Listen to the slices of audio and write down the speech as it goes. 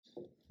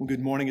Well, good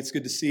morning. It's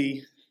good to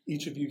see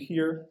each of you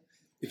here.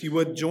 If you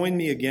would join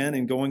me again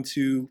in going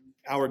to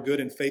our good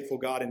and faithful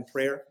God in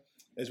prayer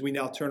as we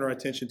now turn our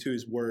attention to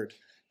His Word.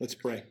 Let's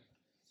pray.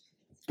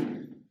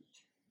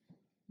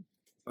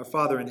 Our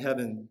Father in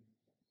heaven,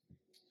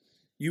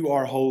 You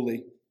are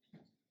holy.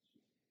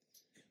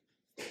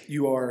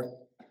 You are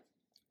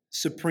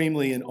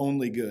supremely and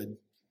only good.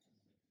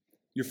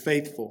 You're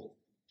faithful.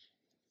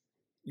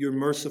 You're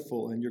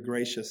merciful and you're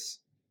gracious.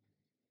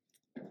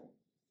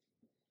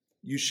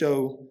 You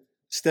show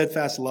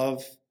steadfast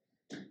love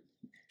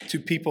to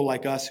people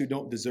like us who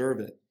don't deserve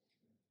it.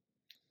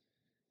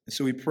 And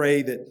so we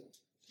pray that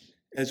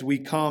as we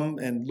come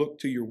and look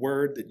to your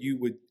word, that you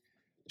would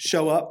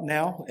show up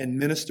now and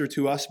minister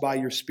to us by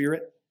your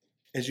Spirit,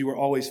 as you are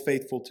always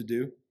faithful to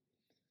do.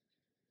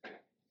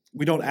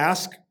 We don't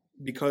ask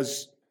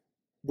because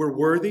we're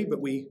worthy,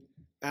 but we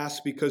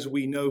ask because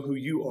we know who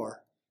you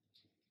are.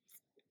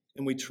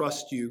 And we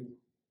trust you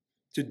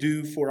to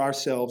do for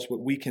ourselves what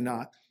we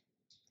cannot.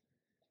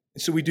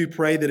 And so we do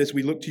pray that as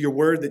we look to your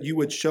word, that you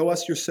would show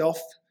us yourself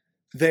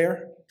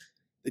there,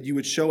 that you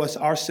would show us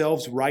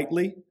ourselves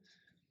rightly,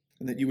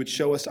 and that you would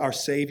show us our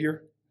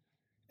Savior.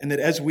 And that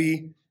as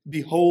we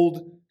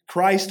behold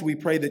Christ, we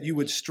pray that you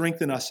would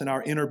strengthen us in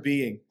our inner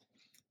being,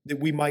 that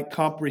we might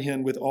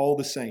comprehend with all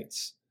the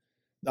saints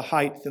the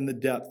height and the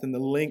depth and the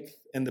length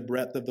and the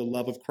breadth of the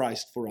love of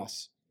Christ for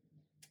us.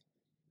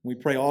 We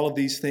pray all of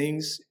these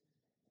things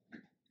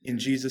in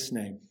Jesus'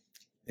 name.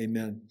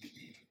 Amen.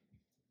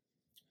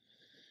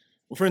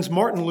 Well, friends,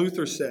 Martin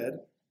Luther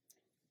said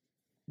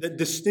that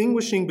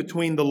distinguishing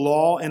between the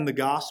law and the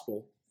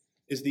gospel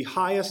is the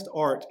highest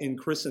art in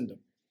Christendom,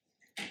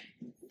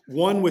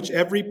 one which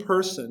every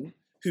person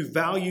who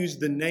values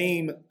the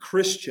name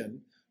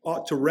Christian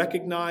ought to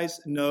recognize,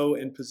 know,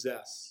 and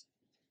possess.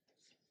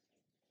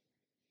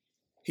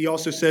 He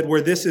also said,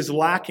 where this is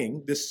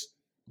lacking, this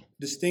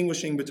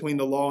distinguishing between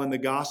the law and the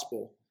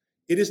gospel,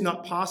 it is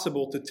not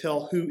possible to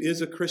tell who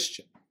is a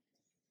Christian.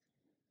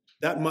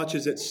 That much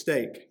is at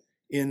stake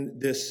in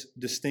this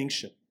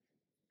distinction.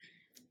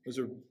 Those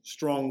are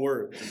strong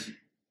words.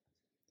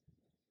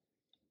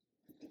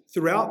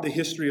 Throughout the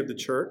history of the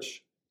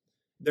church,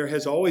 there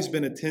has always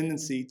been a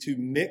tendency to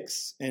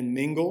mix and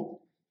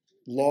mingle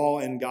law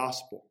and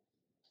gospel.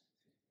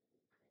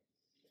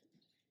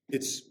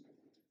 It's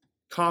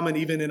common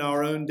even in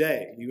our own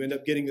day. You end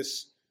up getting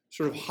this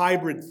sort of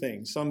hybrid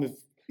thing. Some have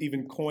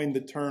even coined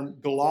the term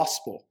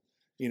glospel,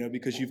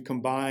 because you've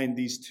combined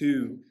these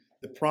two,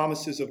 the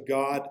promises of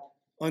God,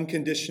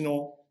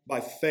 unconditional by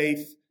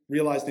faith,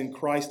 realized in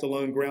Christ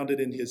alone, grounded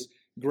in His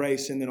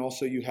grace, and then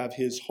also you have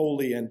His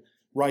holy and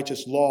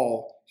righteous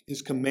law,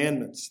 His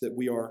commandments that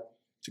we are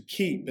to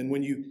keep. And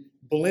when you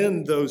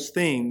blend those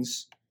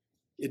things,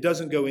 it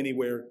doesn't go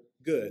anywhere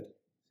good.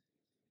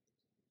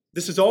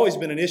 This has always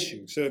been an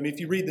issue. So, if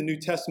you read the New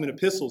Testament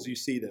epistles, you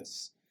see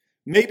this.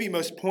 Maybe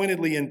most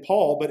pointedly in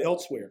Paul, but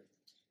elsewhere.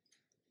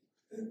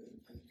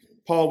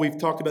 Paul, we've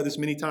talked about this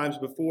many times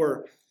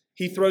before,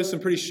 he throws some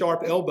pretty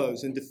sharp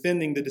elbows in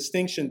defending the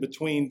distinction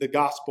between the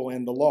gospel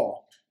and the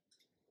law.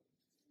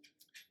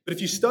 But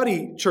if you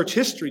study church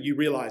history, you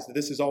realize that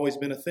this has always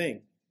been a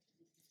thing.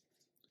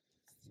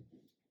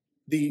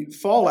 The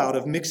fallout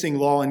of mixing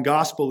law and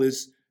gospel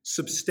is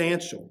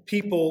substantial.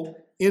 People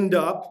end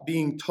up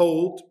being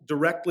told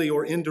directly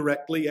or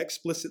indirectly,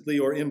 explicitly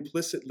or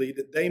implicitly,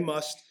 that they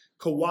must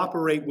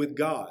cooperate with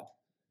God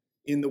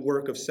in the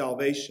work of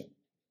salvation.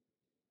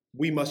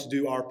 We must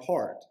do our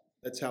part.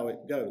 That's how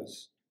it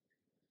goes.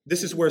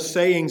 This is where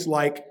sayings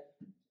like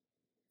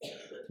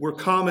were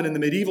common in the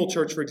medieval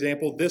church, for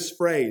example, this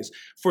phrase,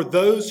 for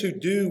those who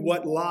do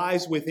what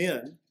lies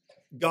within,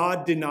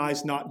 God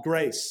denies not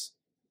grace.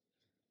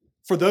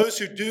 For those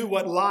who do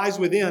what lies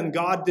within,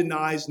 God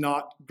denies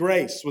not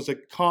grace, was a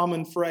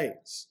common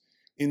phrase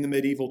in the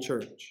medieval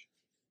church.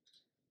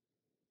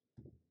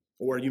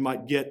 Or you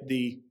might get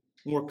the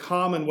more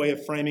common way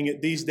of framing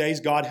it these days,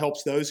 God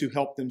helps those who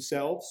help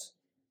themselves.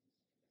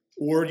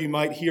 Or you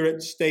might hear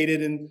it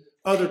stated in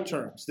other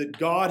terms, that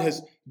God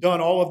has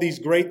done all of these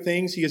great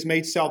things. He has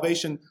made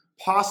salvation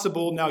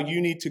possible. Now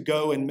you need to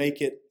go and make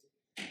it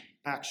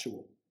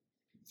actual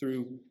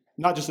through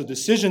not just a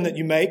decision that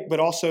you make, but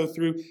also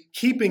through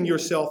keeping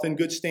yourself in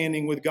good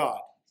standing with God.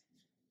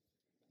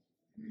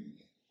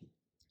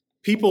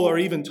 People are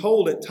even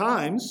told at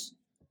times,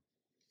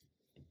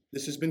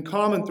 this has been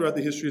common throughout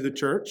the history of the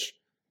church,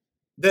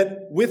 that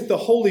with the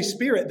Holy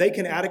Spirit, they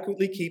can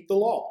adequately keep the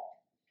law.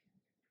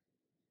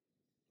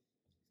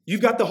 You've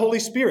got the Holy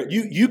Spirit.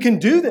 You can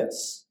do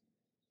this.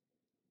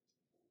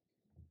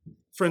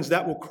 Friends,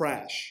 that will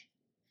crash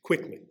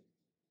quickly.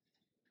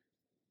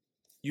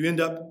 You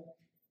end up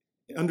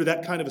under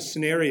that kind of a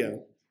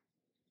scenario.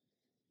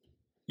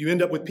 You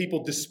end up with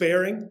people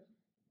despairing.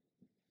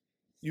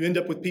 You end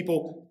up with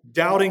people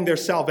doubting their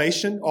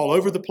salvation all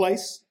over the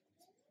place.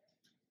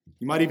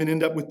 You might even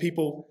end up with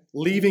people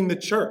leaving the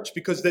church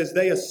because as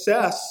they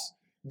assess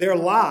their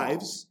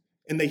lives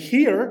and they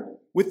hear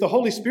with the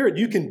Holy Spirit,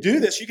 you can do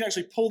this, you can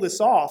actually pull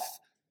this off,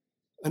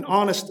 an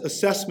honest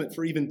assessment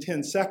for even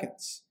 10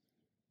 seconds.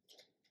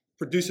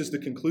 produces the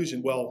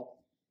conclusion, well,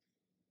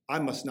 I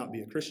must not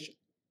be a Christian.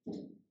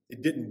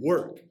 It didn't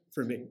work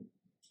for me.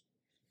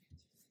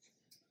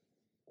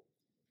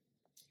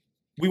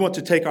 We want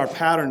to take our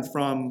pattern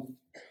from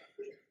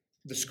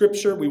the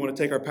Scripture. We want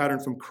to take our pattern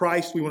from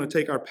Christ. We want to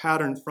take our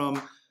pattern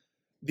from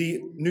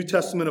the New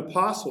Testament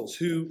apostles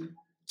who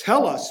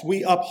tell us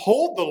we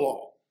uphold the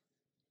law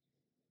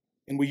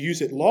and we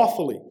use it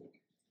lawfully.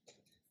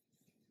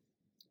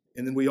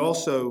 And then we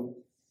also,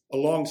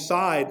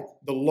 alongside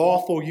the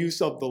lawful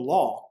use of the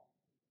law,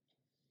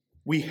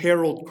 we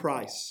herald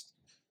Christ,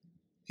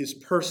 his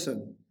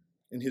person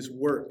and his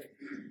work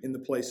in the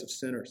place of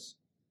sinners.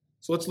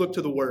 So let's look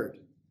to the Word.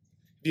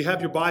 If you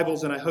have your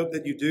Bibles, and I hope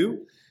that you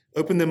do,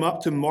 open them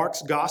up to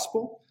Mark's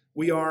Gospel.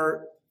 We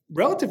are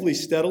relatively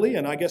steadily,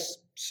 and I guess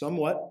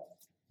somewhat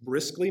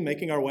briskly,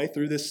 making our way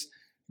through this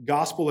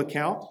Gospel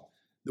account,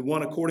 the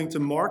one according to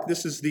Mark.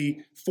 This is the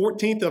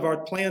 14th of our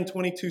planned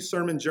 22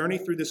 sermon journey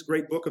through this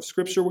great book of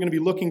Scripture. We're going to be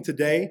looking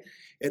today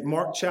at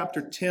Mark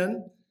chapter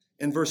 10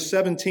 and verse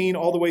 17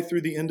 all the way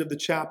through the end of the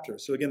chapter.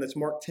 So again, that's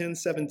Mark 10,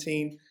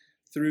 17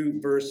 through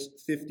verse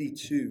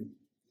 52.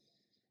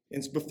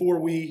 And before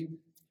we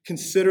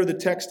consider the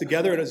text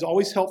together, it is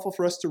always helpful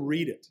for us to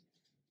read it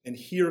and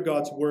hear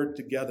God's word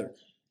together.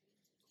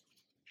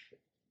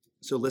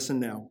 So listen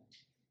now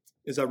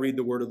as I read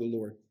the word of the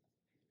Lord.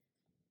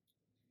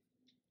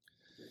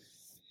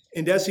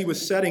 And as he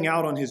was setting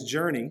out on his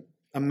journey,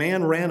 a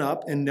man ran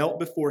up and knelt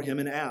before him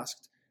and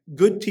asked,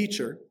 "Good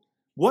teacher,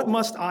 what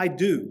must I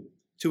do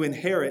to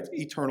inherit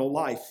eternal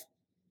life?"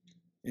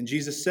 And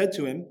Jesus said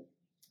to him,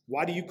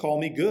 "Why do you call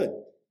me good?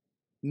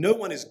 No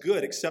one is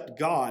good except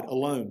God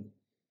alone.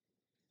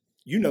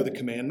 You know the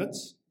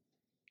commandments.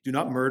 Do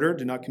not murder,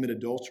 do not commit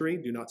adultery,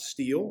 do not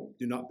steal,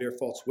 do not bear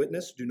false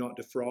witness, do not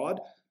defraud,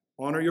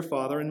 honor your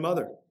father and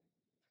mother."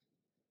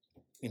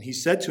 And he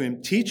said to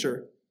him,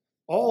 "Teacher,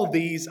 all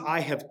these I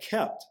have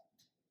kept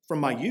from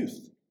my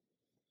youth."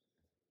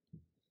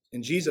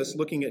 And Jesus,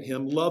 looking at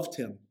him, loved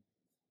him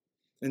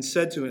and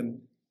said to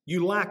him,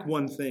 "You lack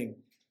one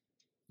thing.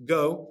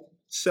 Go,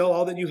 sell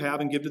all that you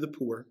have and give to the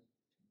poor,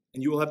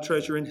 and you will have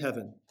treasure in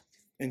heaven.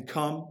 And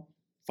come,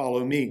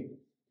 follow me."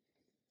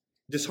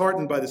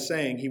 Disheartened by the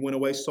saying, he went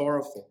away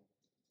sorrowful,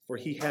 for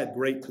he had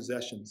great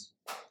possessions.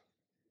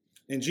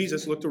 And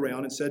Jesus looked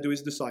around and said to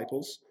his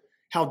disciples,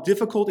 "How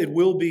difficult it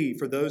will be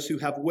for those who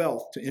have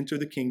wealth to enter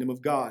the kingdom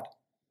of God."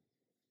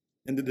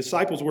 And the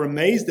disciples were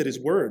amazed at his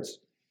words.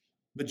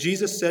 But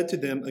Jesus said to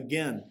them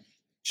again,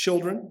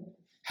 "Children,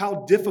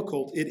 how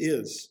difficult it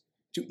is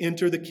to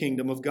enter the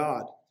kingdom of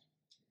God.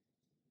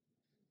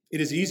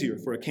 It is easier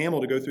for a camel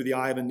to go through the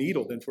eye of a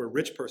needle than for a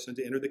rich person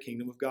to enter the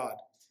kingdom of God."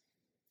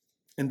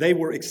 And they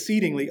were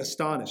exceedingly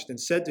astonished and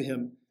said to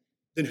him,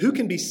 "Then who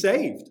can be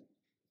saved?"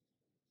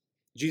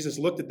 Jesus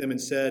looked at them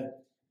and said,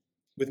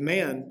 "With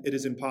man it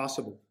is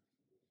impossible,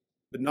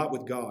 but not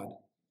with God.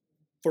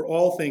 For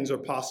all things are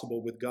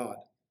possible with God."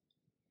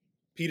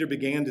 Peter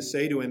began to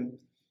say to him,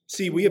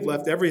 "See, we have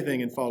left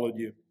everything and followed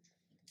you."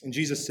 And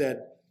Jesus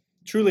said,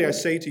 "Truly I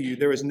say to you,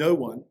 there is no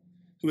one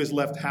who has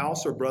left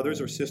house or brothers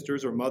or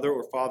sisters or mother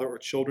or father or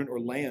children or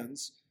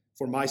lands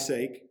for my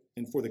sake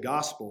and for the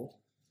gospel,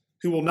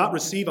 who will not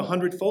receive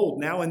 100-fold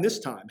now in this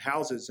time,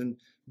 houses and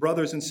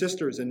brothers and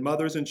sisters and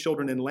mothers and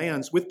children and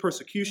lands with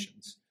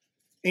persecutions,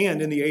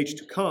 and in the age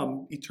to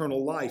come,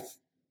 eternal life.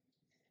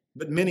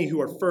 But many who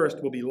are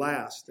first will be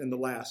last, and the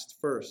last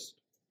first."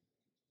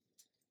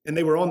 And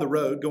they were on the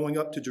road going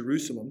up to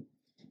Jerusalem,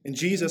 and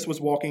Jesus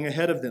was walking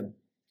ahead of them.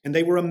 And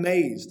they were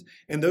amazed,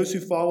 and those who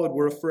followed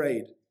were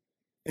afraid.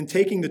 And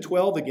taking the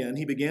 12 again,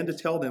 he began to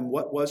tell them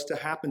what was to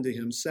happen to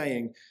him,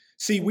 saying,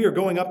 "See, we are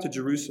going up to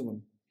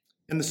Jerusalem,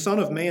 and the Son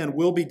of Man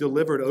will be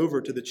delivered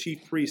over to the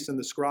chief priests and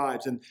the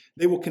scribes, and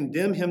they will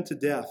condemn him to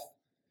death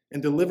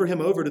and deliver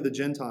him over to the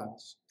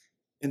Gentiles.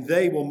 And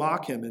they will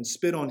mock him and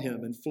spit on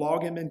him and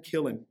flog him and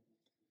kill him.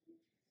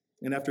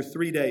 And after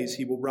 3 days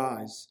he will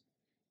rise."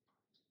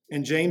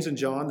 And James and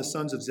John, the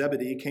sons of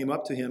Zebedee, came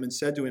up to him and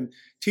said to him,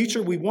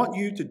 "Teacher, we want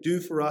you to do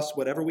for us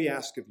whatever we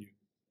ask of you."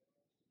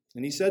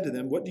 And he said to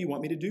them, "What do you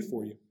want me to do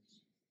for you?"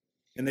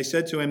 And they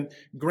said to him,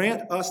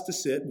 "Grant us to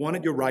sit, one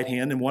at your right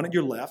hand and one at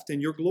your left,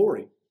 in your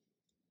glory."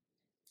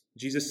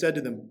 Jesus said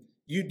to them,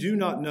 "You do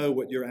not know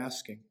what you're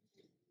asking.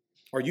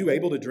 Are you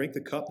able to drink the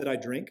cup that I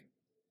drink,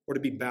 or to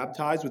be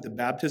baptized with the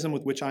baptism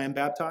with which I am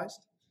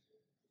baptized?"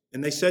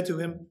 And they said to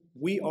him,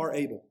 "We are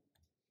able."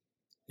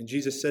 And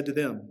Jesus said to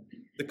them,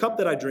 "The cup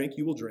that I drink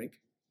you will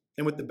drink,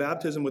 and with the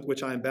baptism with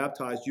which I am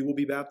baptized you will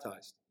be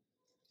baptized.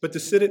 But to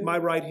sit at my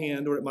right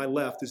hand or at my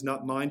left is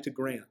not mine to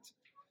grant,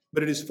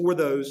 but it is for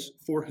those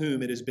for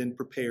whom it has been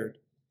prepared."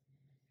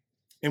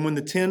 And when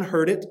the 10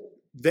 heard it,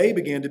 they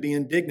began to be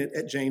indignant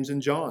at James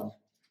and John.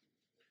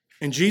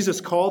 And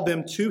Jesus called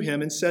them to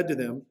him and said to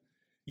them,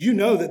 "You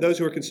know that those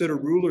who are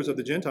considered rulers of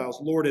the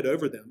Gentiles lord it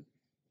over them,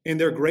 and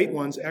their great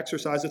ones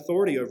exercise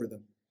authority over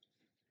them.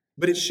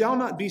 But it shall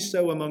not be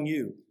so among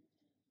you.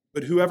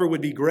 But whoever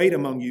would be great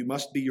among you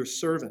must be your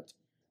servant,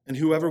 and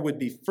whoever would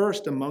be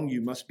first among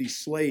you must be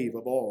slave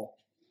of all.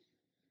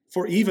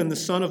 For even the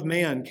Son of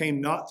Man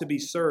came not to be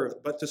served,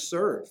 but to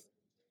serve,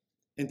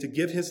 and to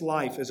give his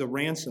life as a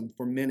ransom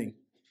for many.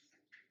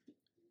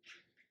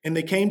 And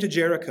they came to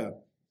Jericho.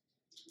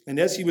 And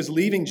as he was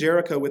leaving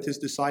Jericho with his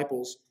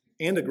disciples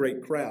and a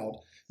great crowd,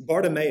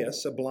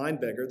 Bartimaeus, a blind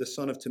beggar, the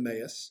son of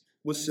Timaeus,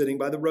 was sitting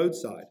by the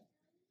roadside.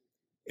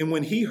 And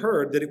when he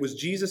heard that it was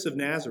Jesus of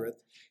Nazareth,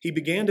 he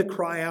began to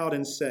cry out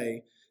and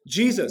say,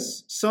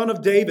 Jesus, Son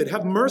of David,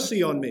 have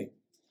mercy on me.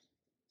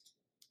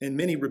 And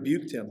many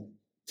rebuked him,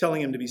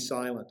 telling him to be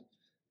silent.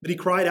 But he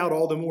cried out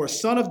all the more,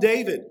 Son of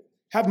David,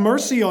 have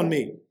mercy on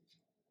me.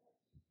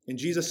 And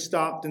Jesus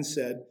stopped and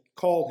said,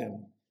 Call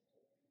him.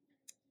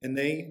 And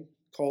they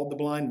called the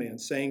blind man,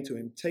 saying to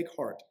him, Take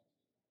heart,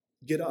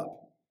 get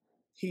up,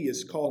 he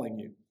is calling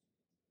you.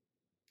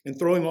 And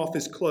throwing off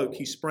his cloak,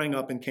 he sprang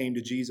up and came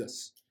to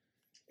Jesus.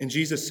 And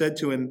Jesus said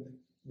to him,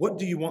 What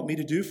do you want me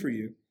to do for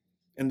you?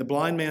 And the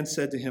blind man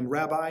said to him,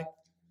 Rabbi,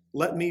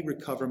 let me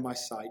recover my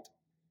sight.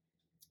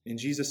 And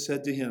Jesus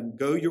said to him,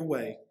 Go your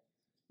way,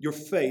 your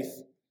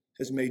faith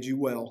has made you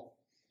well.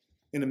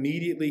 And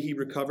immediately he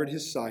recovered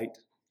his sight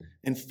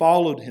and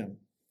followed him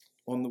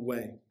on the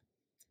way.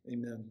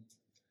 Amen.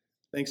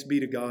 Thanks be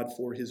to God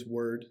for his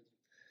word.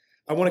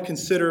 I want to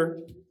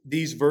consider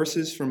these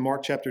verses from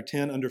Mark chapter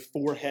 10 under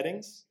four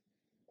headings.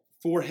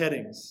 Four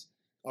headings.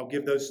 I'll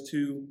give those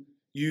to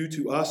you,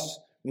 to us,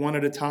 one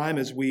at a time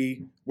as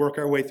we work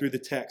our way through the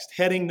text.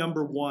 Heading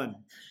number 1,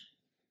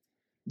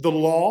 the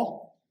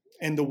law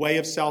and the way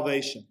of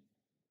salvation.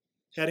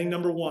 Heading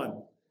number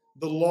 1,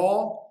 the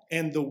law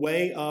and the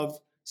way of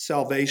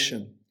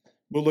salvation.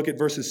 We'll look at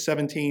verses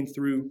 17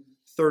 through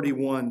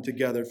 31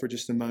 together for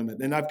just a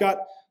moment. And I've got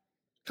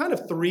kind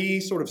of 3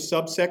 sort of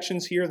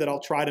subsections here that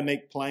I'll try to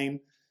make plain.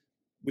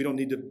 We don't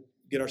need to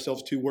get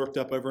ourselves too worked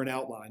up over an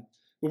outline.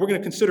 But we're going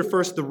to consider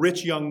first the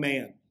rich young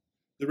man.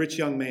 The rich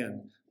young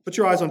man. Put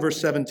your eyes on verse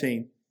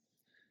 17.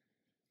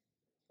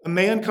 A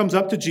man comes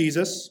up to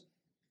Jesus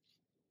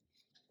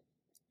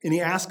and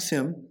he asks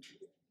him,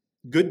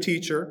 Good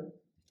teacher,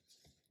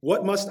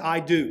 what must I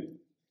do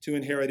to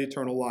inherit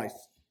eternal life?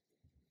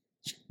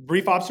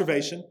 Brief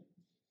observation.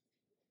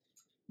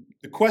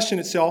 The question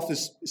itself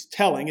is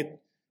telling. It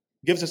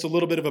gives us a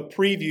little bit of a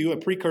preview, a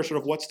precursor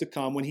of what's to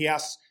come when he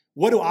asks,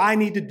 What do I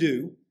need to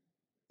do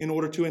in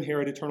order to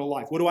inherit eternal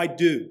life? What do I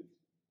do?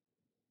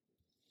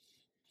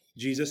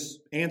 Jesus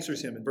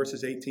answers him in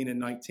verses 18 and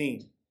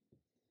 19.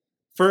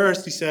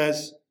 First, he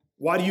says,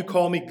 Why do you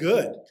call me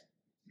good?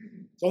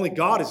 It's only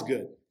God is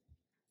good.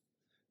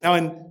 Now,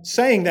 in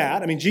saying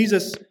that,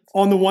 Jesus,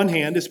 on the one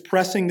hand, is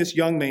pressing this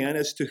young man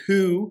as to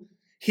who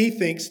he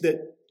thinks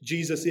that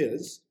Jesus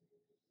is.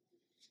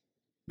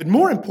 But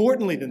more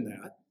importantly than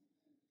that,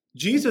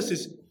 Jesus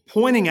is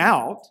pointing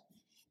out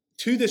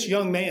to this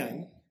young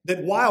man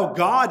that while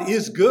God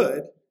is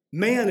good,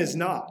 man is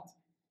not.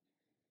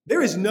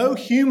 There is no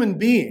human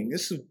being,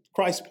 this is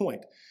Christ's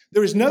point,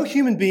 there is no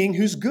human being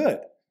who's good.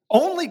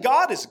 Only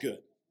God is good.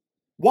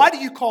 Why do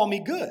you call me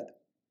good?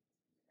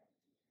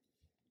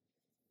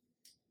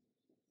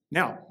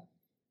 Now,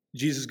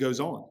 Jesus goes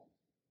on.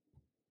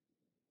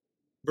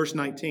 Verse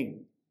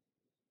 19.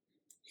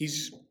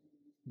 He's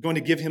going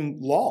to give him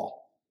law.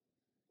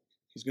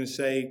 He's going to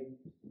say,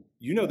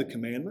 You know the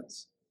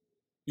commandments.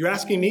 You're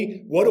asking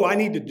me, what do I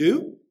need to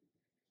do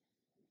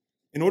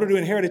in order to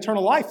inherit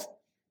eternal life?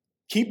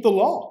 Keep the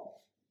law.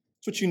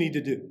 That's what you need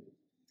to do.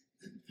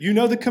 You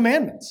know the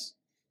commandments.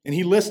 And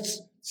he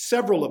lists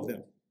several of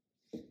them.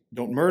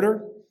 Don't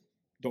murder.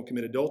 Don't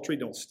commit adultery.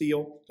 Don't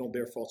steal. Don't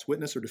bear false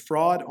witness or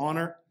defraud.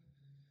 Honor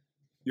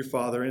your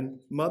father and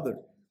mother.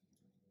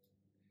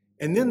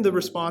 And then the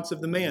response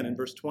of the man in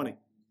verse 20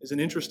 is an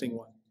interesting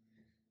one.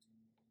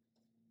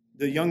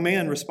 The young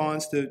man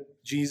responds to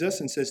Jesus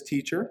and says,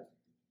 Teacher,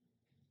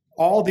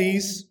 all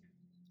these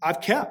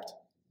I've kept.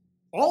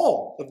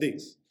 All of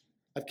these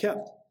I've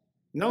kept.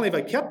 Not only have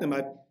I kept them,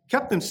 I've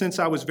kept them since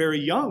I was very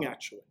young,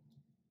 actually.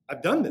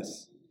 I've done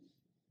this.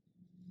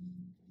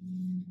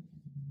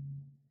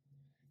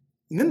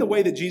 And then the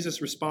way that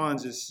Jesus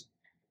responds is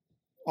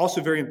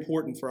also very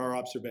important for our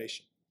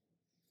observation.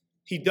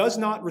 He does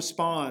not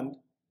respond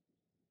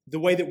the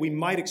way that we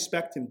might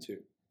expect him to,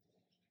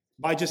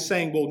 by just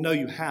saying, well, no,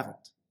 you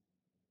haven't.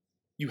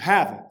 You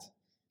haven't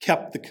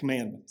kept the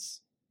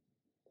commandments.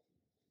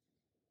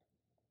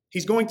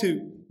 He's going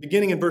to,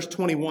 beginning in verse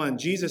 21,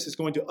 Jesus is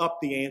going to up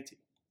the ante.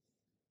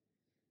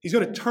 He's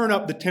going to turn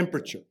up the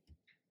temperature.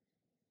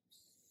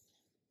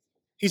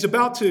 He's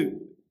about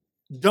to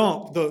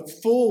dump the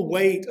full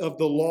weight of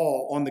the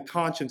law on the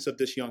conscience of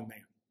this young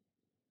man.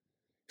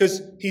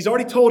 Because he's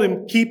already told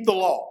him, keep the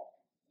law.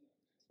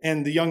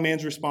 And the young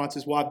man's response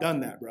is, well, I've done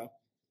that, bro.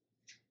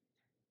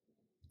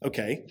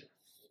 Okay.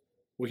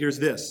 Well, here's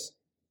this.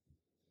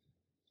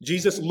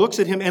 Jesus looks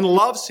at him and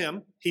loves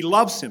him. He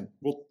loves him.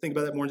 We'll think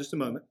about that more in just a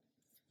moment.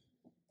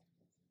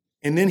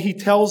 And then he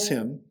tells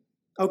him,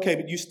 okay,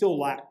 but you still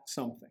lack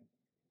something.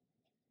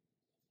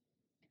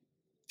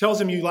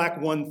 Tells him you lack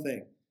one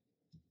thing.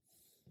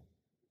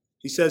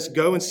 He says,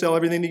 go and sell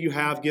everything that you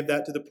have, give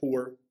that to the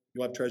poor.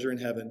 You'll have treasure in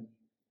heaven.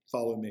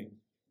 Follow me.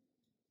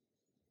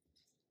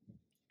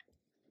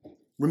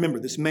 Remember,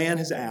 this man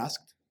has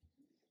asked,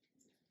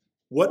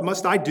 what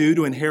must I do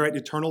to inherit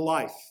eternal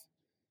life?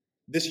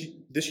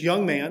 This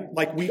young man,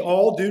 like we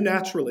all do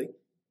naturally,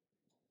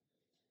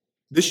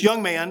 this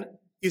young man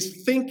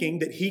is thinking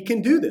that he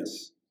can do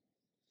this.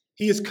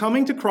 He is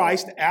coming to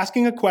Christ,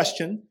 asking a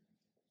question,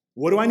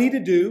 what do I need to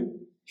do?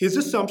 His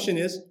assumption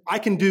is, I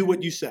can do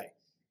what you say.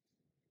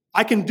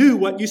 I can do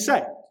what you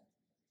say.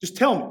 Just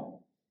tell me,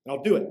 and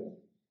I'll do it.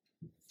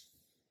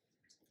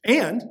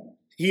 And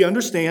he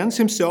understands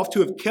himself to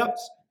have kept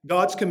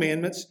God's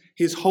commandments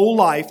his whole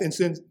life. And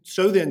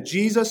so then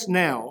Jesus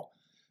now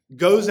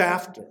goes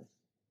after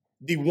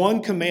the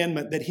one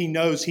commandment that he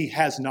knows he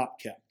has not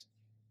kept,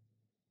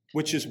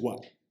 which is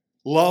what?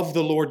 Love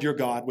the Lord your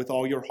God with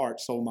all your heart,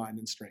 soul, mind,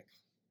 and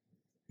strength.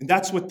 And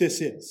that's what this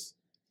is.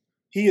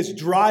 He is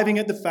driving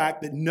at the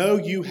fact that no,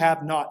 you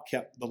have not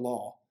kept the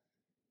law.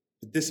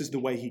 But this is the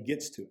way he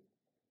gets to it.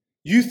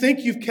 You think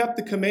you've kept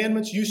the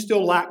commandments, you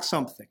still lack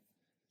something.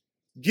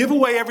 Give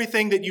away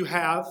everything that you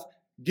have,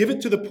 give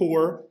it to the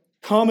poor,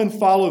 come and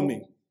follow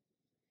me.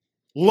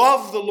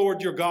 Love the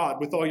Lord your God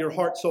with all your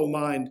heart, soul,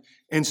 mind,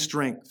 and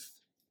strength.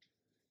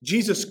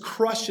 Jesus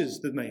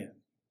crushes the man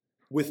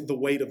with the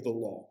weight of the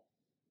law.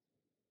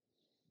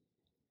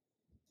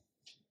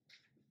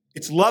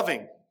 It's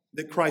loving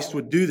that Christ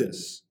would do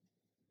this.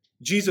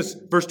 Jesus,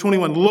 verse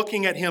 21,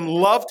 looking at him,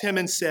 loved him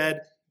and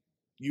said,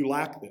 you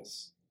lack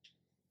this.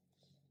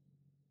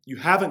 You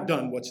haven't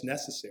done what's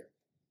necessary.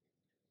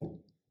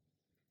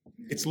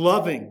 It's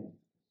loving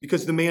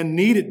because the man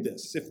needed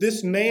this. If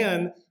this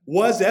man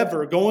was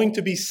ever going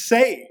to be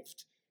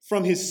saved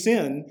from his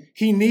sin,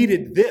 he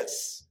needed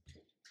this.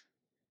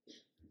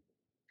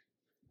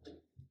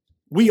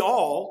 We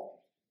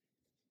all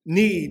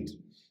need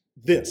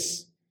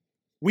this.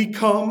 We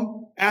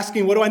come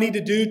asking, what do I need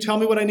to do? Tell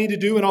me what I need to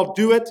do, and I'll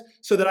do it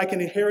so that I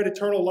can inherit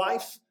eternal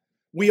life.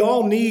 We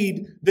all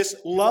need this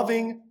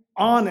loving,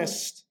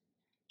 honest,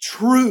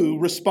 true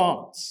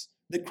response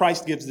that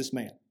Christ gives this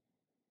man.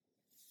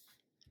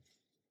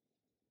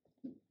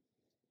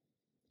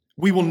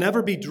 We will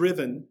never be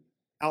driven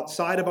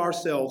outside of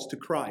ourselves to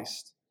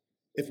Christ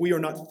if we are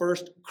not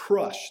first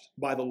crushed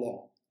by the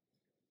law.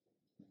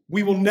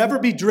 We will never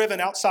be driven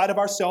outside of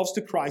ourselves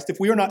to Christ if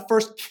we are not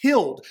first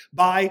killed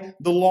by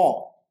the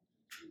law.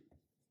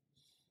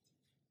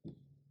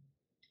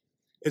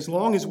 As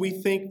long as we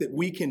think that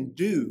we can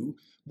do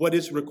what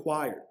is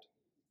required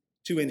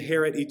to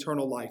inherit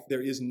eternal life,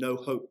 there is no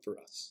hope for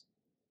us.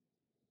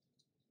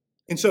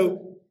 And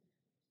so,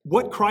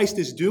 what Christ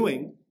is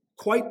doing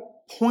quite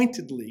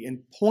pointedly and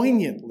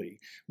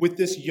poignantly with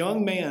this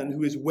young man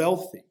who is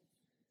wealthy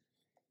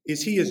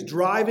is he is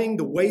driving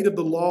the weight of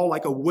the law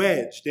like a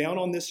wedge down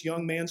on this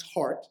young man's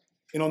heart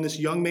and on this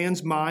young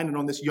man's mind and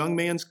on this young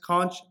man's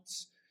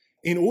conscience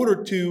in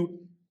order to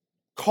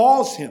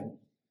cause him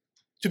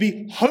to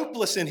be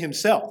hopeless in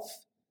himself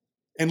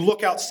and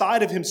look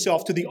outside of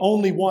himself to the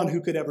only one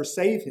who could ever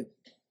save him,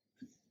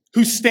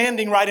 who's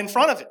standing right in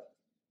front of him.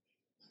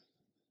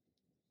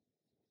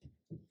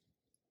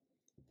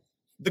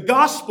 The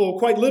gospel,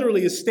 quite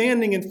literally, is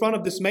standing in front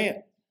of this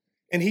man.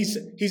 And he's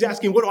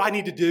asking, what do I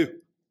need to do?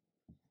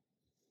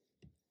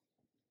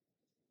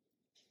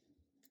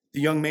 The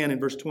young man in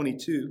verse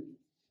 22,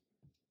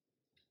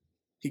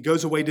 he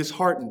goes away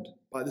disheartened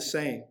by the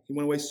saying. He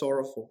went away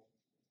sorrowful,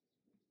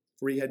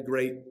 for he had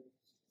great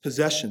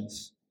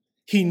possessions.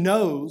 He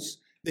knows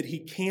that he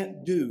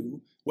can't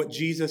do what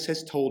Jesus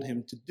has told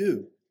him to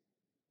do.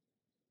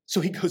 So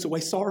he goes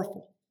away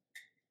sorrowful.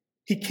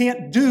 He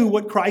can't do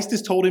what Christ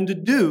has told him to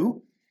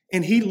do,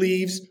 and he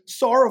leaves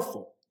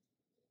sorrowful.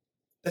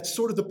 That's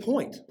sort of the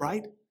point,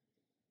 right?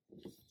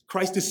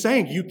 Christ is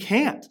saying, you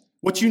can't.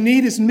 What you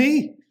need is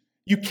me.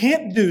 You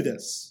can't do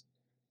this.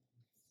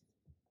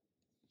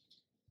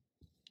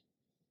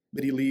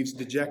 But he leaves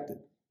dejected.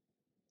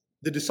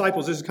 The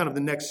disciples, this is kind of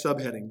the next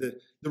subheading,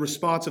 the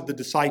response of the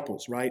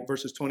disciples, right?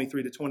 Verses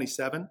 23 to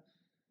 27.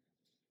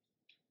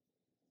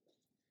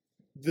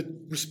 The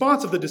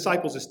response of the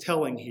disciples is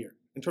telling here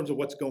in terms of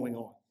what's going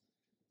on.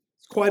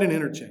 It's quite an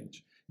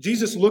interchange.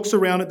 Jesus looks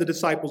around at the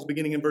disciples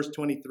beginning in verse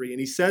 23,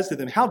 and he says to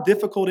them, how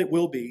difficult it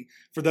will be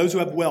for those who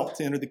have wealth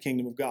to enter the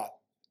kingdom of God.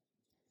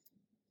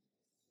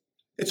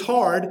 It's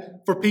hard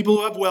for people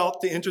who have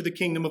wealth to enter the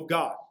kingdom of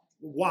God.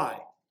 Why?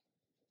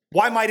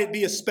 Why might it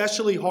be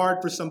especially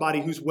hard for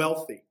somebody who's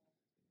wealthy?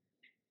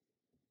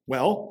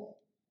 Well,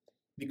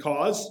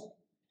 because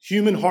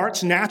human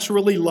hearts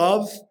naturally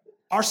love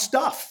our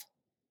stuff.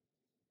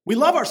 We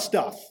love our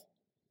stuff.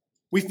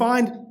 We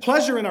find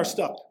pleasure in our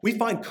stuff. We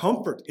find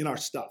comfort in our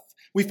stuff.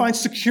 We find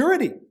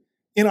security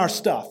in our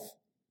stuff.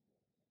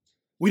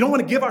 We don't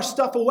want to give our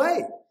stuff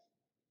away.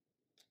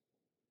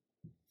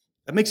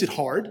 That makes it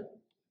hard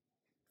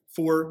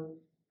for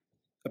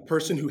a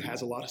person who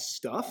has a lot of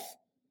stuff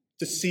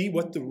to see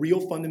what the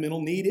real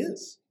fundamental need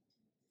is.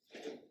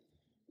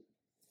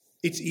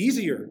 It's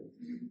easier,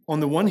 on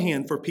the one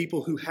hand, for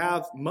people who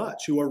have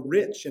much, who are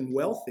rich and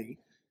wealthy.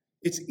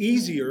 It's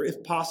easier,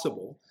 if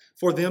possible,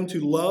 for them to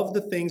love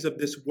the things of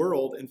this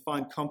world and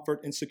find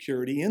comfort and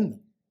security in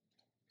them.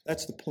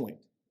 That's the point.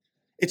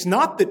 It's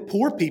not that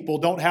poor people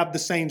don't have the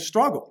same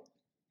struggle.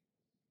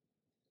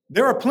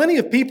 There are plenty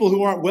of people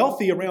who aren't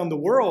wealthy around the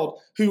world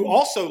who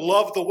also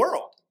love the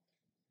world,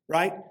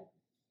 right?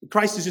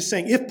 Christ is just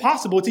saying, if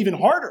possible, it's even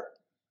harder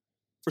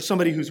for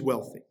somebody who's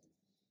wealthy.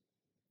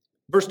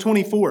 Verse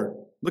 24,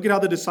 look at how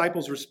the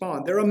disciples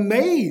respond. They're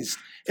amazed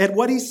at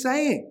what he's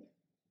saying.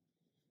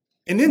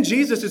 And then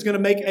Jesus is going to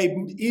make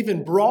an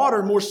even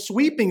broader, more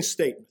sweeping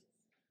statement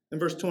in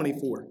verse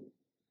 24.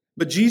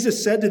 But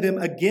Jesus said to them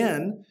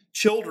again,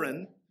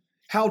 children,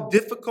 how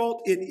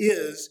difficult it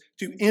is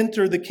to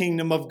enter the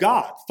kingdom of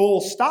God.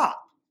 Full stop.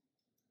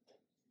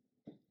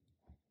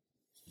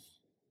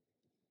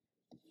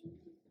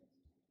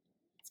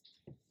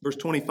 Verse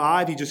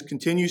 25, he just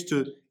continues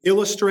to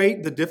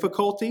illustrate the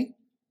difficulty.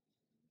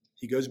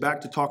 He goes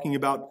back to talking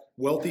about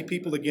wealthy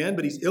people again,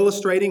 but he's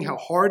illustrating how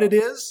hard it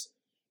is.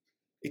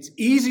 It's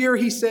easier,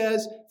 he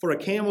says, for a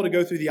camel to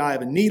go through the eye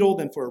of a needle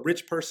than for a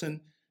rich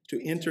person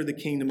to enter the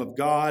kingdom of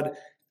God.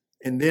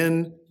 And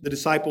then the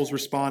disciples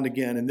respond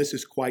again, and this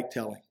is quite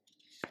telling.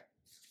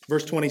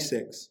 Verse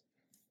 26.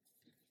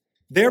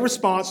 Their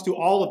response to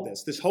all of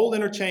this whole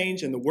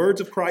interchange and the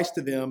words of Christ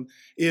to them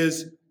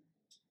is,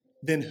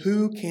 then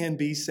who can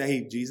be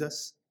saved,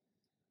 Jesus?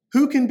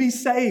 Who can be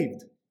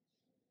saved?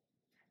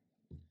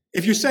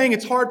 If you're saying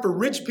it's hard for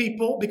rich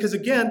people, because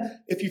again,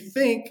 if you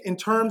think in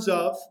terms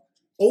of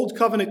Old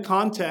Covenant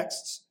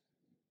contexts,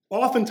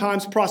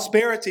 oftentimes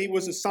prosperity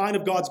was a sign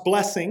of God's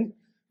blessing,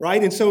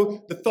 right? And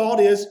so the thought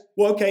is,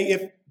 well, okay,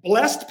 if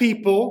blessed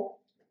people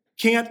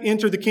can't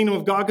enter the kingdom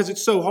of God because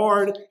it's so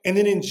hard, and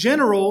then in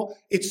general,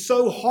 it's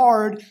so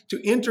hard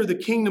to enter the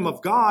kingdom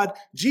of God,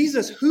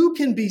 Jesus, who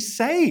can be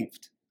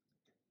saved?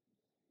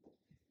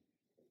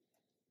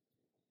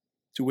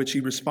 To which he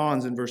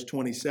responds in verse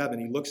 27.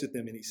 He looks at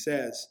them and he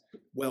says,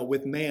 well,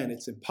 with man,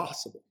 it's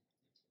impossible.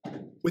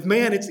 With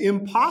man, it's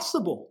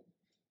impossible.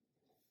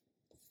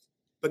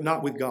 But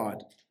not with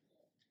God.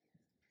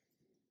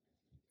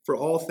 For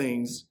all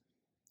things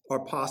are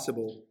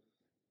possible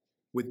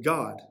with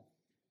God.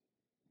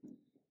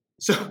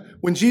 So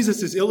when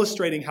Jesus is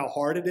illustrating how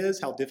hard it is,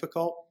 how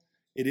difficult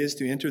it is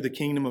to enter the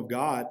kingdom of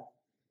God,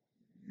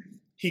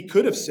 he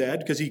could have said,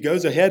 because he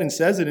goes ahead and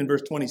says it in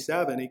verse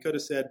 27, he could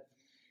have said,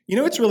 you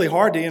know, it's really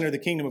hard to enter the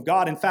kingdom of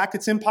God. In fact,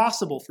 it's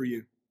impossible for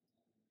you.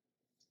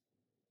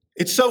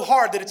 It's so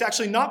hard that it's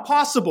actually not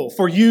possible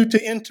for you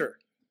to enter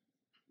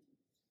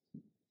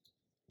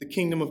the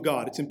kingdom of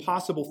God. It's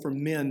impossible for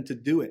men to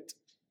do it.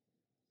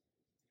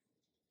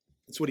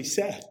 That's what he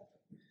said.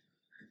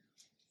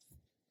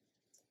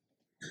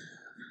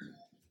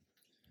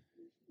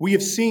 We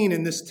have seen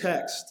in this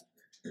text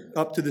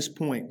up to this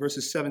point,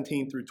 verses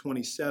 17 through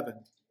 27,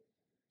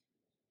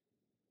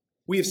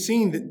 we have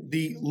seen that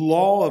the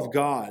law of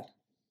God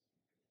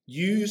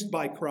used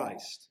by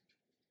Christ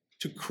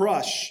to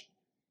crush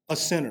a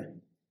sinner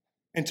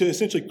and to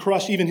essentially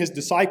crush even his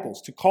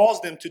disciples, to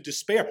cause them to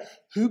despair.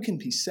 Who can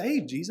be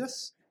saved,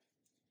 Jesus?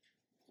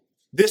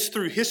 This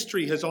through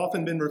history has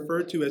often been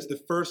referred to as the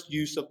first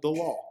use of the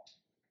law.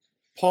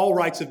 Paul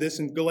writes of this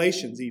in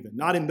Galatians even,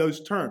 not in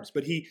those terms,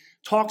 but he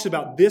talks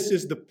about this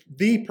is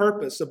the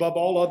purpose above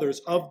all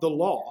others of the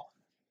law,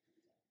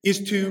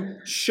 is to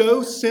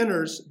show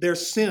sinners their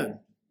sin.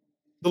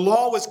 The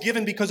law was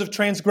given because of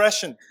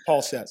transgression,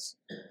 Paul says.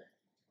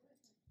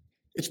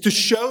 It's to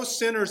show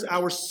sinners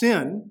our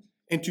sin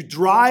and to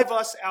drive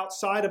us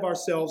outside of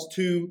ourselves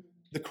to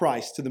the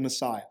Christ, to the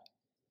Messiah.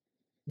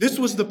 This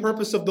was the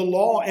purpose of the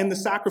law and the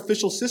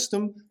sacrificial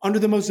system under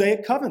the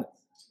Mosaic covenant.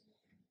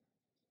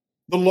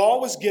 The law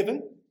was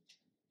given.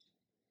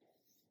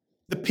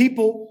 The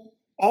people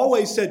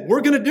always said,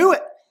 we're going to do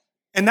it.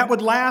 And that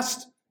would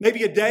last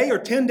maybe a day or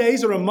 10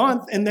 days or a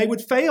month, and they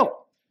would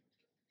fail.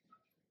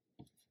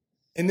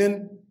 And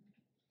then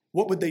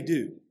what would they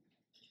do?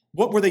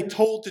 What were they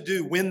told to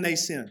do when they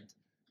sinned?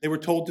 They were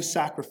told to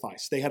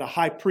sacrifice. They had a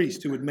high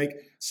priest who would make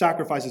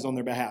sacrifices on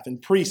their behalf, and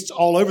priests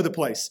all over the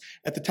place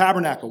at the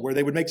tabernacle where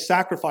they would make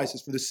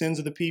sacrifices for the sins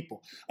of the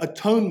people.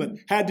 Atonement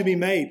had to be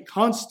made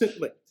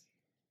constantly.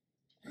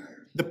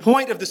 The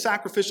point of the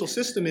sacrificial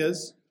system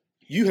is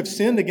you have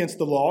sinned against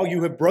the law,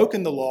 you have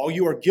broken the law,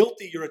 you are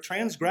guilty, you're a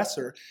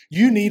transgressor,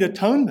 you need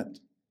atonement.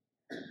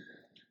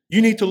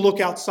 You need to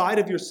look outside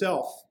of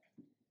yourself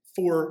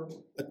for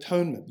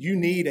atonement. You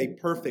need a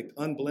perfect,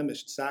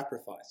 unblemished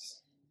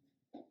sacrifice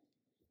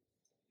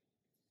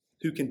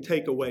who can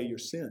take away your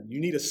sin.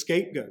 You need a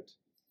scapegoat.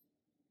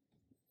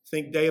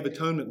 Think Day of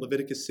Atonement,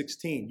 Leviticus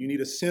 16. You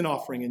need a sin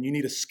offering and you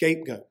need a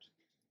scapegoat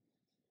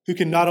who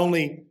can not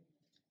only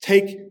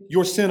take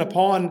your sin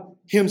upon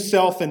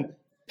himself and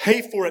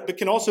pay for it, but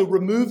can also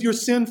remove your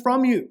sin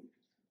from you.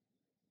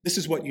 This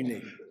is what you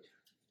need.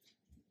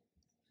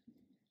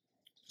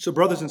 So,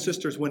 brothers and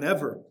sisters,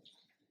 whenever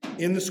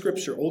in the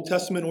Scripture, Old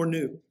Testament or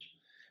New,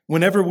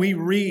 whenever we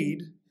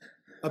read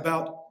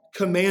about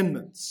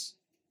commandments,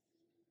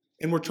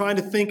 and we're trying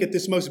to think at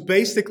this most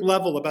basic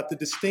level about the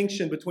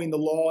distinction between the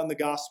law and the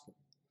gospel,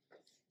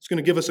 it's going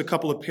to give us a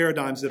couple of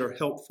paradigms that are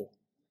helpful.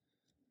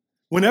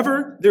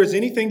 Whenever there's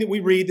anything that we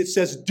read that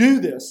says, do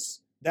this,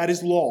 that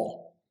is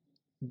law.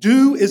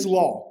 Do is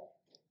law.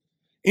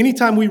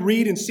 Anytime we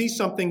read and see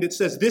something that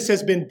says this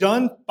has been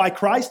done by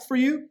Christ for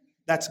you,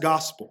 that's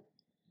gospel.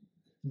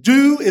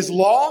 Do is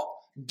law,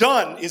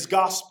 done is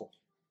gospel.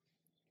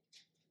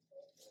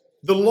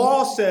 The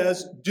law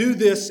says, do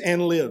this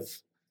and live.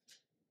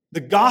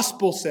 The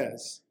gospel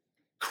says,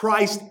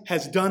 Christ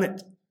has done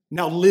it.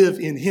 Now live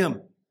in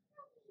him.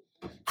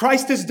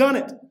 Christ has done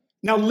it.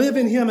 Now live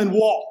in him and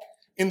walk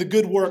in the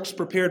good works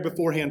prepared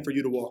beforehand for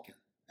you to walk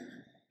in.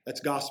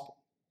 That's gospel.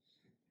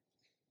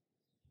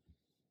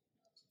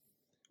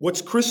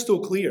 What's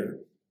crystal clear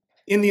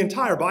in the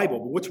entire Bible,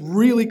 but what's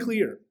really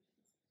clear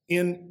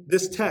in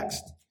this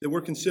text that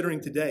we're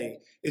considering today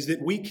is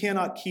that we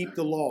cannot keep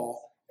the law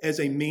as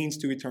a means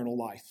to eternal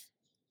life.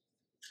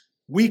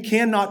 We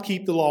cannot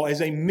keep the law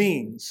as a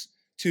means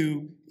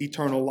to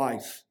eternal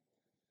life.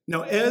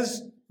 Now,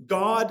 as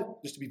God,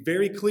 just to be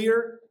very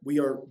clear, we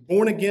are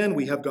born again,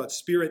 we have God's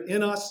Spirit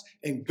in us,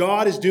 and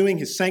God is doing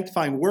his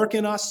sanctifying work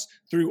in us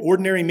through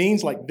ordinary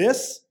means like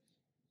this.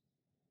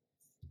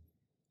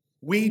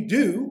 We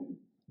do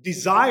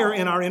desire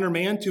in our inner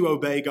man to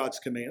obey God's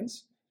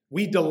commands.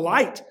 We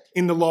delight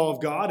in the law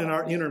of God in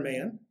our inner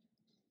man.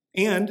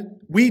 And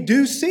we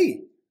do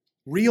see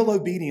real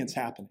obedience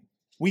happening.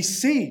 We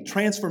see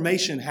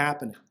transformation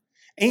happening.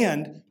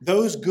 And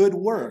those good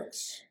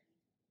works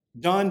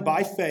done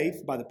by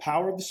faith, by the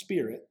power of the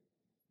Spirit,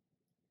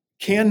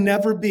 can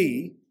never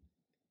be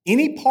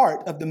any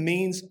part of the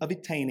means of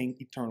attaining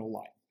eternal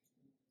life.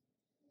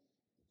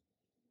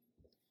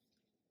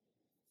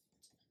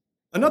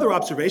 Another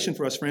observation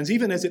for us, friends,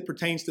 even as it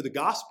pertains to the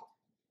gospel.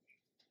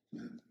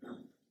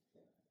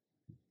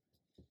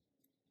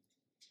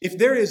 If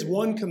there is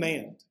one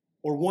command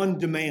or one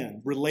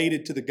demand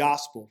related to the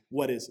gospel,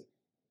 what is it?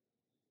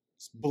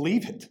 Just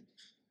believe it.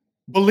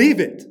 Believe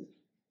it.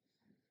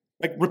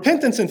 Like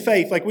repentance and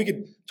faith, like we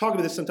could talk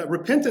about this sometime.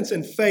 Repentance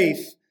and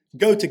faith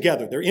go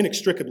together. They're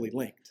inextricably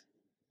linked.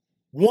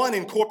 One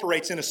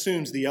incorporates and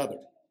assumes the other.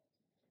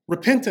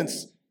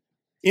 Repentance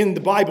in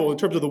the Bible, in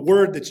terms of the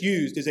word that's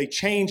used, is a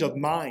change of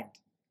mind.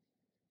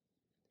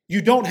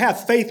 You don't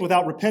have faith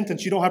without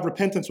repentance. You don't have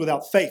repentance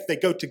without faith. They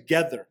go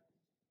together.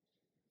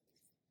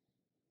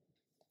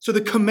 So the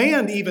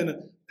command,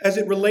 even as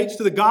it relates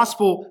to the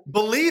gospel,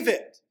 believe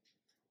it.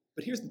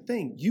 But here's the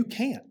thing, you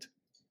can't.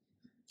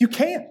 You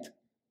can't.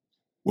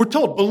 We're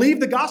told, believe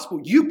the gospel.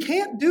 You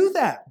can't do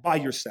that by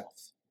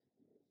yourself.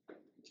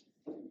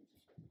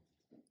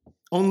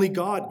 Only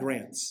God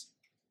grants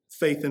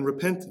faith and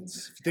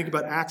repentance. If you think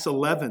about Acts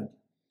 11,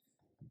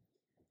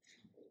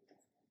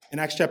 in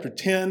Acts chapter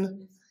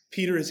 10,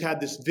 Peter has had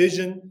this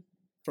vision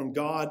from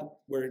God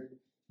where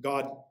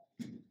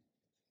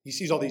he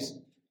sees all these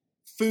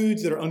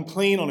foods that are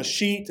unclean on a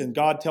sheet, and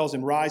God tells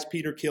him, rise,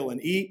 Peter, kill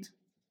and eat.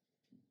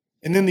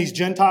 And then these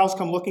Gentiles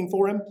come looking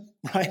for him,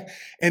 right?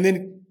 And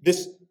then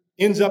this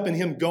ends up in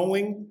him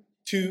going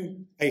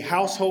to a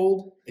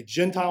household, a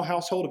Gentile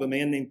household of a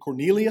man named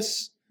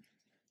Cornelius.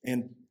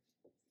 And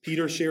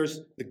Peter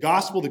shares the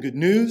gospel, the good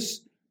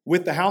news,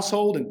 with the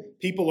household, and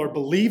people are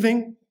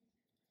believing.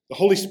 The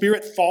Holy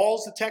Spirit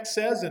falls, the text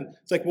says, and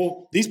it's like,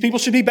 well, these people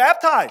should be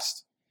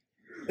baptized.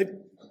 They're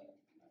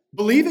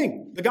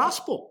believing the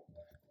gospel.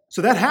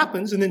 So that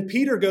happens, and then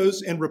Peter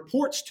goes and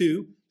reports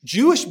to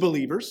Jewish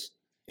believers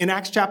in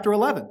Acts chapter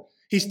 11.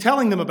 He's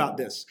telling them about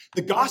this.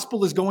 The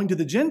gospel is going to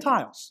the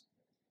Gentiles.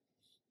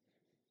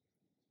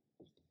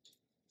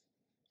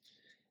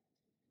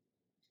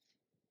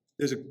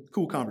 There's a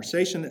cool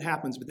conversation that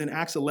happens, but then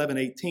Acts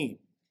 11:18.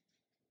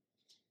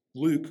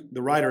 Luke,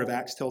 the writer of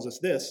Acts, tells us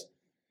this.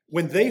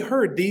 When they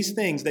heard these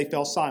things, they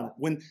fell silent.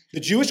 When the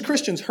Jewish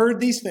Christians heard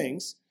these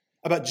things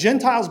about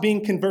Gentiles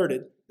being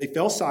converted, they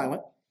fell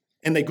silent,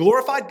 and they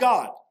glorified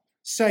God,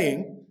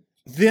 saying,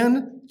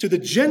 then to the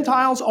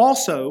Gentiles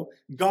also,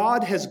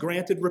 God has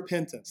granted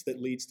repentance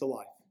that leads to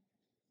life.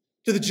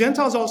 To the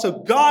Gentiles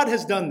also, God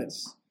has done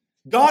this.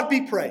 God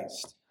be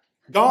praised.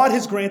 God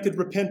has granted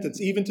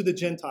repentance even to the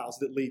Gentiles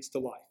that leads to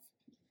life.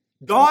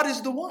 God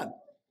is the one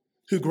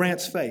who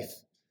grants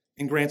faith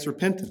and grants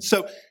repentance.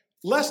 So,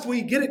 lest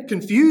we get it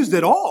confused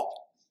at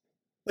all,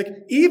 like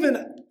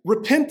even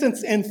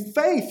repentance and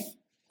faith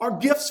are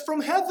gifts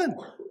from heaven.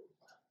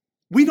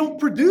 We don't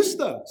produce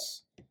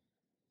those.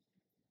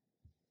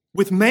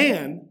 With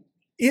man,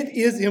 it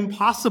is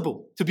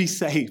impossible to be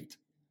saved.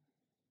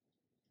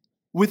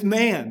 With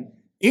man,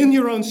 in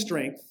your own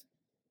strength,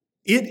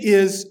 it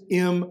is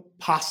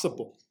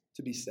impossible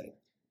to be saved.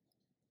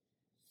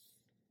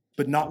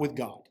 But not with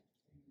God.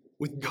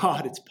 With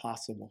God, it's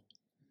possible.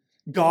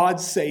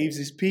 God saves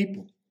his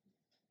people.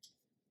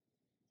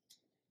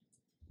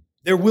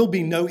 There will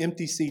be no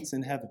empty seats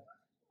in heaven.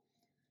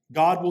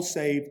 God will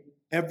save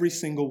every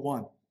single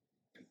one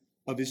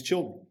of his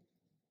children.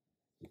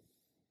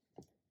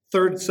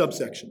 Third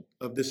subsection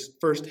of this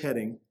first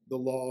heading, the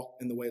law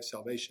and the way of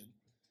salvation.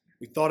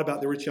 We thought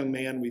about the rich young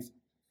man. We've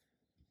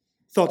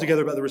thought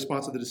together about the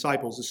response of the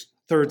disciples. This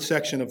third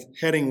section of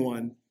heading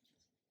 1,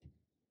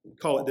 we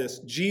call it this: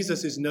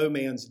 Jesus is no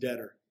man's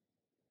debtor.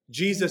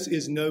 Jesus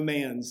is no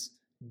man's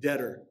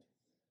debtor.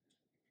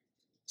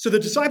 So the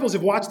disciples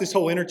have watched this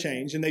whole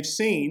interchange, and they've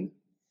seen,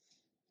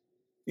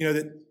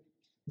 that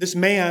this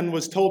man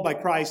was told by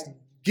Christ,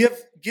 give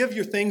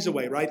your things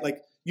away, right? Like,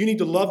 you need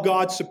to love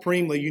God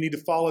supremely. You need to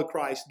follow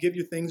Christ. Give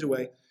your things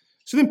away.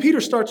 So then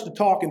Peter starts to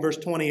talk in verse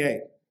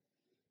 28.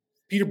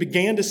 Peter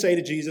began to say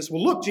to Jesus,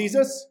 well, look,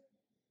 Jesus,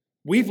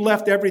 we've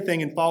left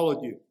everything and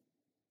followed you.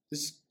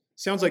 This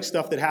sounds like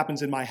stuff that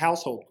happens in my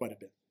household quite a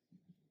bit.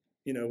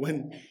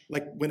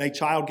 When a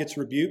child gets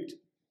rebuked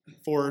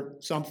for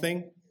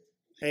something,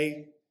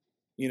 hey,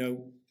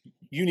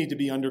 you need to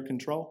be under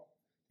control.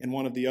 And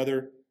one of the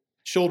other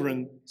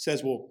children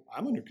says, well,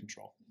 I'm under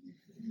control.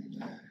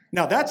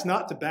 Now, that's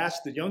not to bash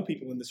the young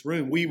people in this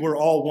room. We were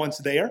all once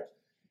there.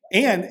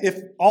 And if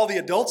all the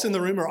adults in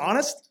the room are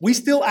honest, we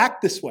still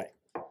act this way.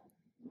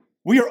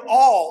 We are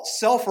all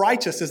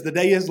self-righteous as the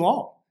day is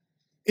long.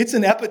 It's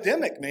an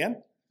epidemic,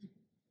 man.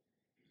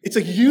 It's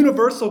a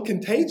universal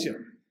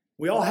contagion.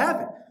 We all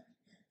have it.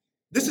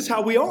 This is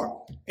how we are.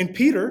 And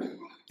Peter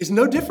is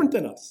no different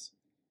than us.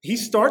 He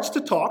starts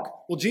to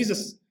talk. Well,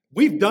 Jesus,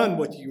 we've done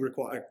what you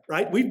require,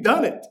 right? We've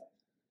done it.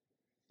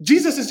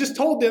 Jesus has just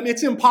told them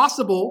it's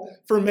impossible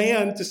for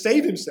man to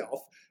save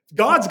himself.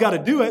 God's got to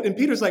do it. And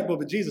Peter's like, well,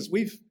 but Jesus,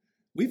 we've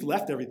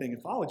left everything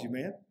and followed you,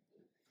 man.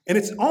 And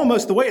it's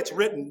almost the way it's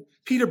written.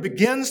 Peter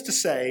begins to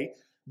say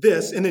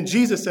this, and then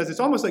Jesus says, it's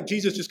almost like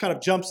Jesus just kind of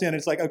jumps in and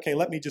it's like, okay,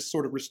 let me just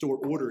sort of restore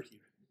order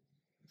here.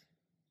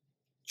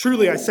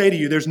 Truly, I say to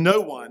you, there's no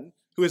one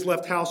who has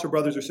left house or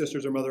brothers or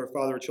sisters or mother or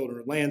father or children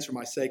or lands for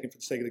my sake and for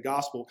the sake of the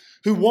gospel,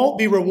 who won't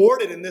be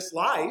rewarded in this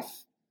life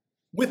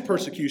with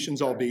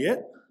persecutions,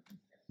 albeit,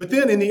 but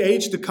then in the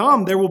age to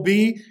come, there will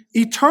be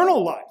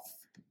eternal life.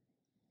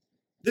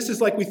 This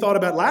is like we thought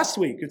about last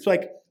week. It's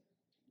like,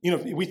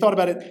 we thought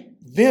about it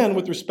then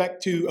with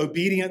respect to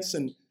obedience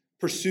and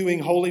pursuing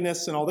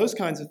holiness and all those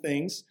kinds of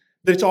things,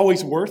 that it's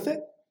always worth it,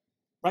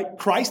 right?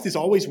 Christ is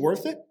always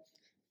worth it.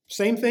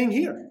 Same thing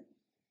here.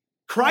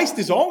 Christ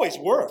is always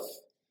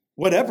worth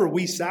whatever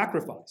we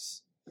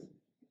sacrifice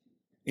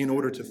in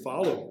order to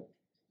follow him.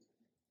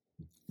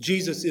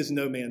 Jesus is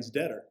no man's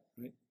debtor,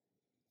 right?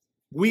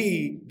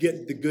 We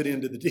get the good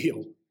end of the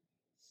deal.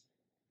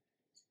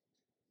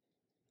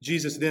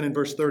 Jesus then in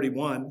verse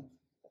 31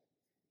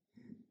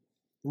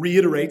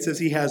 reiterates, as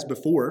he has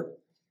before,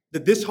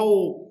 that this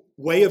whole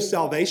way of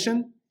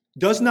salvation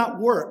does not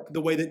work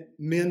the way that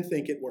men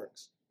think it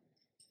works.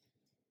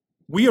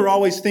 We are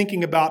always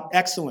thinking about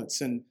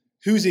excellence and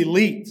who's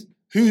elite,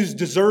 who's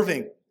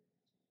deserving.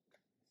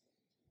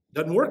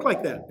 Doesn't work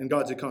like that in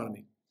God's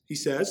economy. He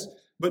says,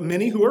 but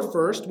many who are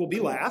first will be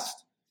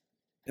last,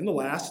 and the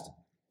last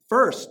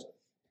first.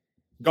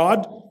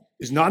 God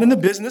is not in the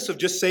business of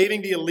just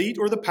saving the elite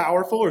or the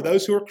powerful or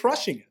those who are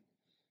crushing it.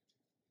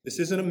 This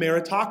isn't a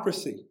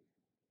meritocracy.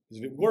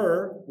 If it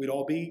were, we'd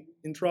all be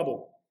in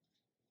trouble.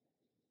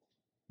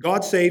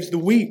 God saves the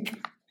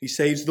weak. He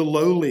saves the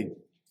lowly.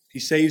 He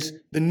saves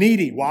the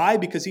needy. Why?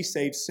 Because he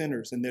saves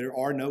sinners, and there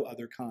are no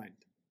other kind.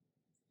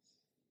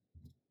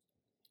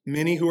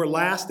 Many who are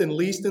last and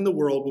least in the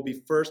world will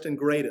be first and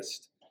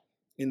greatest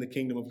in the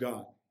kingdom of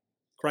God.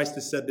 Christ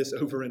has said this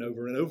over and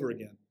over and over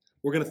again.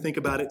 We're going to think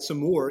about it some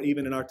more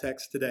even in our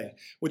text today,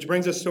 which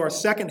brings us to our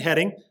second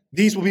heading.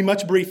 These will be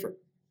much briefer.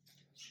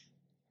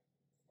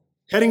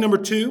 Heading number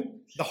 2,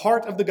 the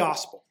heart of the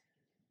gospel.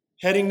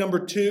 Heading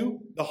number 2,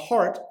 the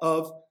heart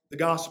of the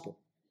gospel.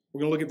 We're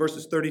going to look at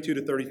verses 32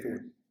 to 34.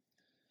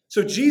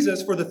 So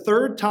Jesus, for the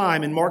third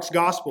time in Mark's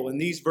gospel in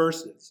these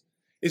verses,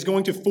 is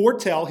going to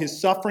foretell his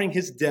suffering,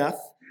 his death,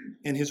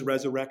 and his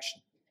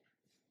resurrection.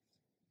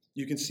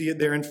 You can see it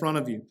there in front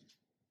of you.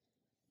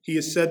 He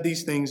has said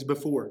these things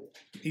before.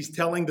 He's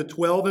telling the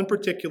 12 in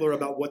particular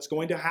about what's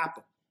going to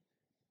happen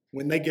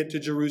when they get to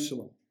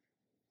Jerusalem.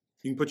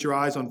 You can put your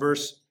eyes on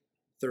verse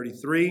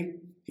 33.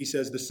 He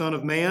says, the Son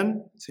of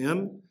Man, it's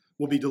him,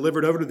 will be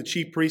delivered over to the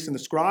chief priests and the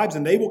scribes,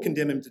 and they will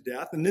condemn him to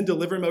death and then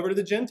deliver him over to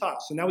the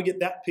Gentiles. So now we get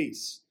that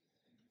piece.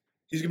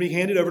 He's going to be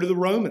handed over to the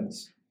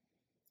Romans.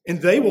 And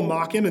they will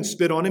mock him and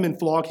spit on him and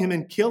flog him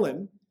and kill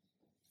him.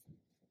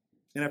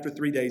 And after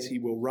 3 days, he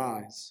will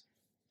rise.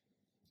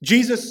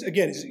 Jesus,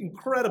 again, is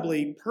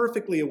incredibly,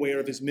 perfectly aware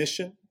of his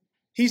mission.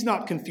 He's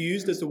not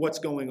confused as to what's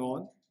going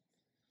on.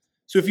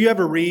 So if you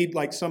ever read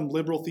like some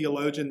liberal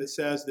theologian that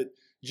says that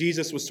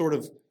Jesus was sort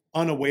of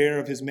unaware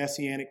of his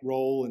messianic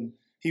role and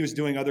he was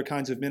doing other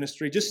kinds of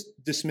ministry, just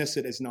dismiss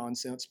it as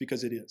nonsense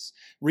because it is.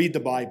 Read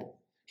the Bible.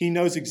 He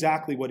knows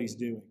exactly what he's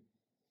doing.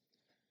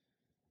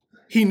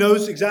 He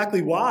knows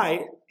exactly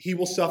why he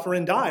will suffer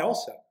and die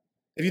also.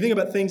 If you think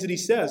about things that he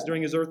says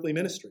during his earthly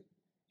ministry,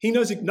 he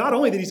knows not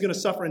only that he's going to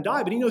suffer and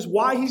die, but he knows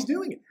why he's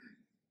doing it.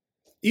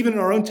 Even in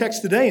our own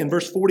text today, in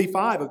verse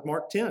 45 of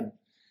Mark 10,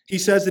 he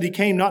says that he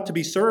came not to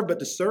be served, but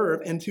to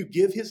serve and to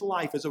give his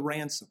life as a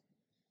ransom.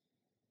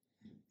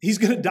 He's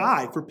going to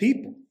die for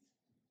people.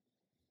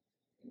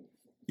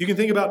 You can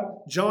think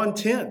about John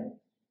 10,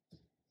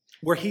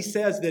 where he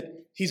says that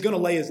he's going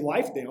to lay his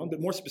life down, but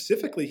more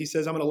specifically, he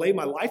says, I'm going to lay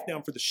my life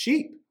down for the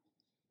sheep.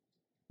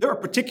 There are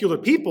particular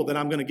people that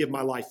I'm going to give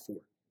my life for.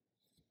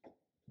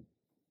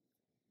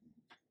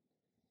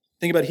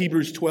 Think about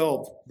Hebrews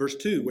 12, verse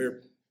 2,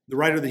 where the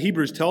writer of the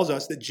Hebrews tells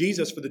us that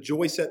Jesus, for the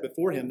joy set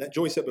before him, that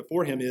joy set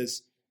before him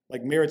is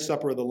like marriage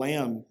supper of the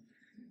Lamb,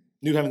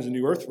 new heavens and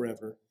new earth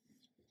forever.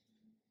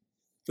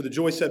 For the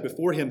joy set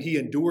before him, he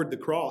endured the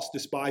cross,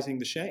 despising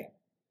the shame.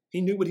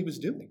 He knew what he was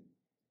doing.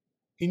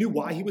 He knew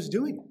why he was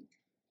doing it,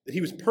 that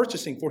he was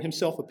purchasing for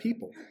himself a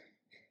people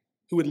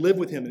who would live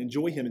with him and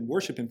enjoy him and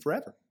worship him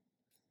forever.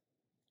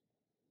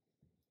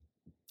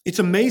 It's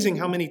amazing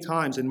how many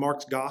times in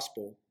Mark's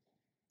gospel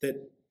that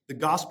the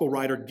gospel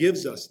writer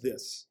gives us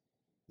this,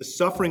 the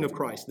suffering of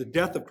Christ, the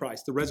death of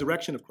Christ, the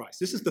resurrection of Christ.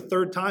 This is the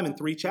third time in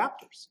 3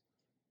 chapters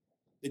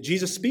that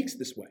Jesus speaks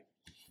this way.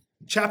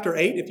 Chapter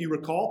 8, if you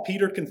recall,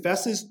 Peter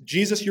confesses,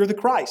 Jesus, you're the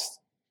Christ.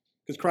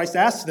 Because Christ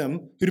asks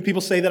them, who do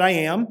people say that I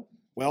am?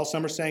 Well,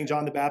 some are saying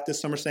John the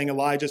Baptist, some are saying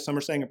Elijah, some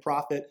are saying a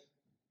prophet.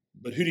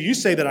 But who do you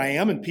say that I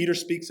am? And Peter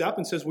speaks up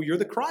and says, well, you're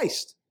the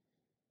Christ.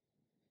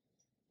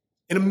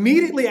 And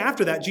immediately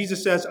after that,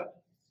 Jesus says,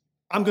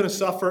 I'm going to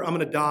suffer, I'm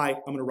going to die,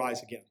 I'm going to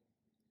rise again.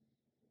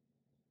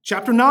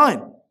 Chapter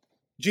 9,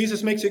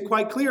 Jesus makes it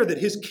quite clear that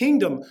his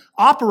kingdom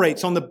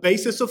operates on the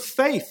basis of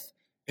faith.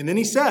 And then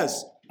he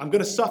says, I'm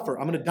going to suffer,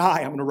 I'm going to die,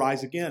 I'm going to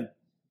rise again.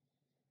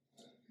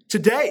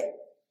 Today,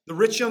 the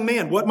rich young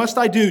man, what must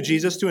I do,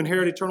 Jesus, to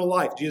inherit eternal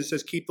life? Jesus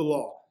says, keep the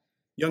law.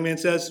 Young man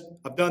says,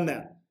 I've done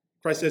that.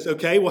 Christ says,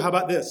 okay, well, how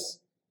about this?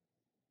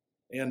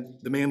 And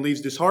the man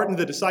leaves disheartened.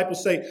 The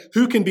disciples say,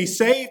 who can be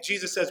saved?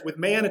 Jesus says, with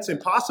man it's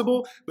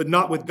impossible, but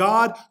not with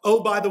God.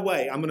 Oh, by the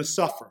way, I'm going to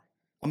suffer.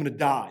 I'm going to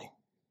die.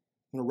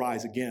 I'm going to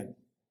rise again.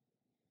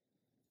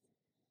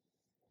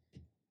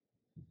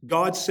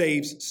 God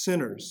saves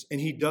sinners,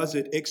 and he does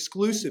it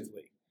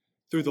exclusively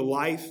through the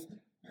life,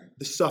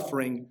 the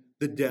suffering,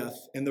 the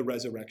death, and the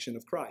resurrection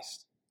of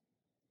Christ.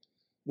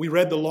 We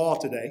read the law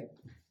today.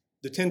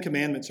 The 10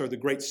 Commandments are the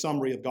great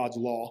summary of God's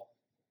law.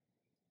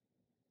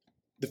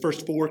 The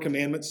first 4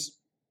 commandments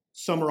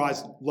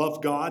summarize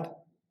love God.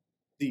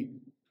 The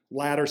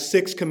latter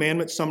 6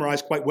 commandments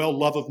summarize quite well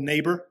love of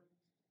neighbor.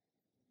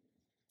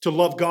 To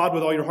love God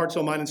with all your heart,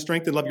 soul, mind, and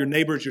strength, and love your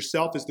neighbor as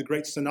yourself is the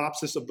great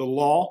synopsis of the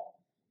law.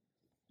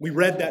 We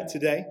read that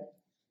today.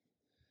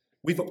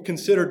 We've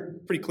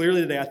considered pretty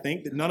clearly today, I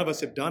think, that none of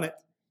us have done it.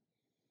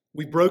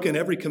 We've broken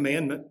every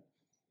commandment.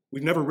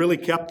 We've never really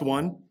kept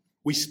one.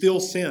 We still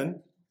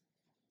sin.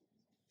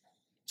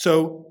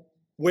 So,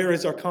 where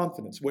is our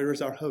confidence? Where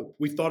is our hope?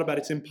 We've thought about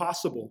it's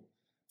impossible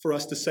for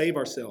us to save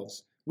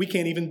ourselves. We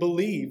can't even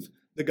believe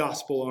the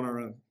gospel on our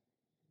own.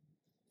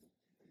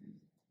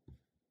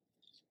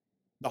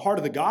 The heart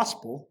of the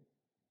gospel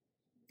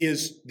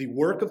is the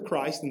work of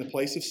Christ in the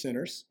place of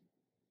sinners,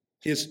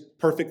 his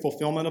perfect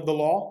fulfillment of the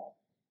law,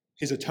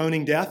 his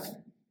atoning death,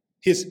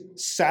 his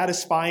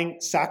satisfying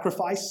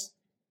sacrifice,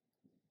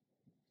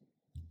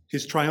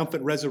 his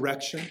triumphant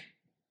resurrection,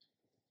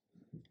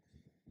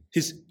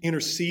 his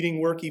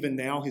interceding work even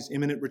now, his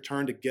imminent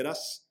return to get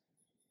us.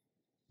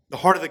 The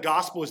heart of the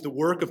gospel is the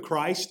work of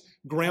Christ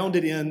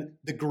grounded in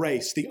the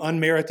grace, the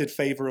unmerited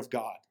favor of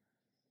God.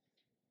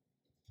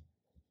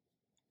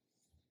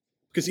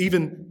 Because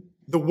even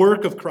the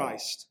work of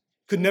Christ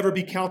could never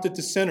be counted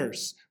to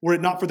sinners were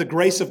it not for the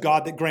grace of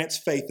God that grants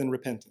faith and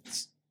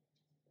repentance.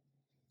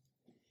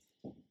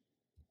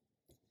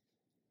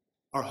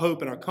 Our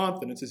hope and our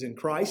confidence is in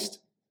Christ,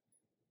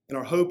 and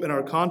our hope and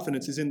our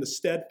confidence is in the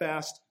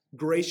steadfast,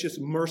 gracious,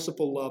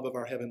 merciful love of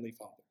our Heavenly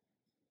Father.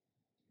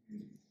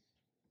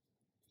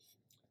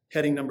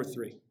 Heading number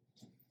 3.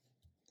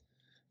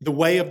 The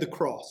way of the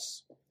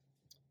cross.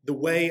 The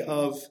way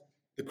of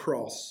the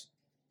cross.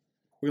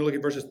 We're going to look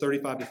at verses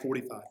 35 to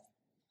 45.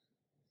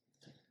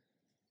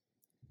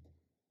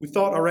 We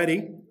thought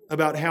already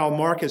about how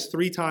Mark has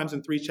 3 times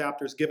in 3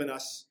 chapters given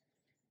us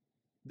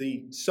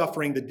the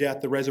suffering, the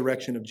death, the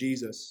resurrection of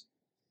Jesus.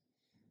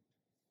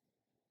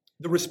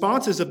 The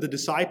responses of the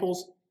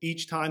disciples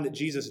each time that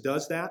Jesus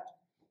does that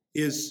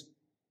is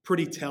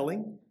pretty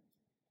telling.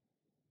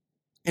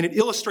 And it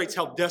illustrates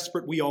how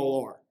desperate we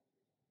all are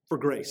for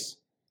grace.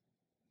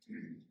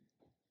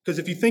 Because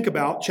if you think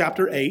about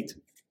chapter 8,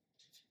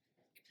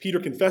 Peter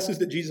confesses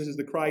that Jesus is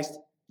the Christ.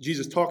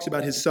 Jesus talks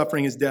about his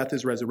suffering, his death,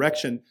 his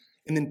resurrection.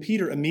 And then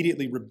Peter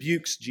immediately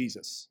rebukes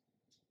Jesus.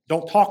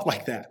 Don't talk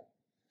like that.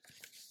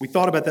 We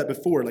thought about that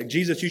before. Like,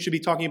 Jesus, you should be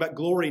talking about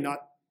glory, not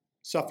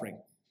suffering.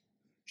 You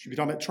should be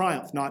talking about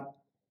triumph, not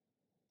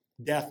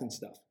death and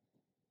stuff.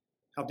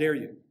 How dare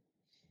you?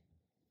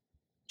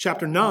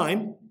 Chapter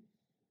 9,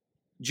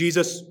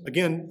 Jesus,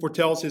 again,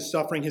 foretells his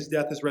suffering, his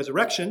death, his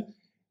resurrection.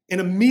 And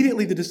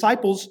immediately the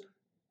disciples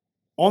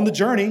on the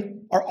journey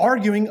are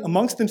arguing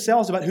amongst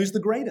themselves about who's the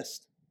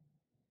greatest.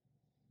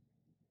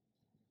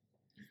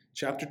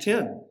 Chapter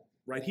 10,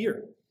 right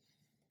here.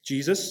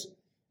 Jesus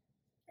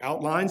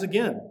outlines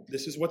again,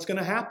 this is what's going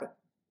to happen.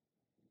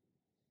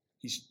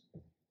 He's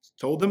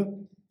told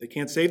them they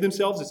can't save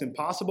themselves. It's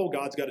impossible.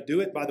 God's got to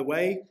do it. By the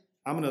way,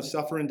 I'm going to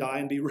suffer and die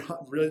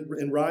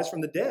and rise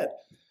from the dead.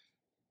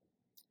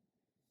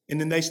 And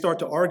then they start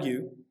to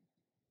argue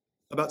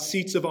about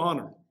seats of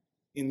honor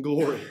in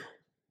glory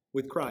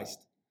with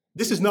Christ.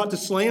 This is not to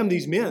slam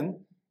these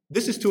men.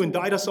 This is to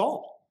indict us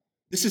all.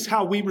 This is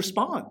how we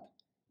respond.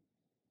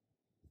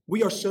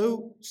 We are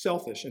so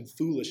selfish and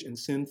foolish and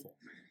sinful.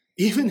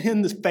 Even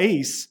in the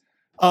face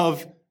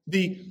of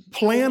the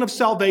plan of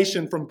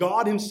salvation from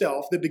God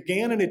himself that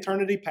began in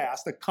eternity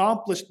past,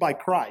 accomplished by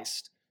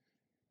Christ,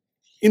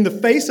 in the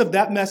face of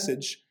that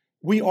message,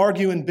 we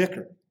argue and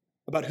bicker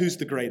about who's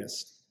the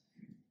greatest.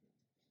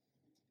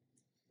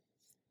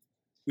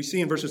 We see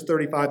in verses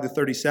 35 to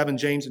 37,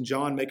 James and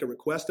John make a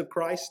request of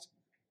Christ.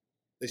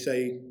 They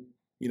say,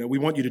 we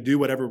want you to do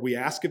whatever we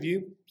ask of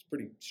you. It's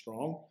pretty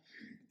strong.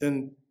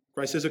 Then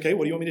Christ says, okay,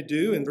 what do you want me to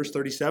do? In verse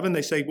 37,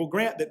 they say, well,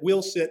 grant that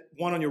we'll sit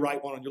one on your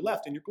right, one on your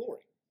left in your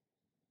glory.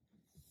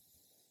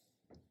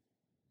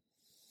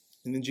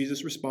 And then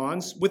Jesus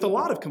responds with a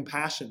lot of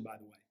compassion, by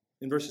the way,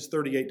 in verses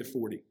 38 to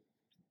 40.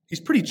 He's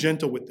pretty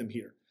gentle with them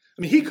here.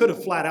 I mean, he could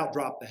have flat out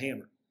dropped the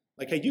hammer.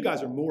 Like, hey, you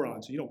guys are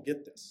morons, so you don't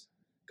get this.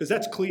 Because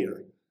that's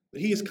clear.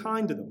 But he is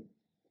kind to them.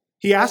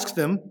 He asks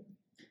them,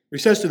 or he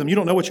says to them, you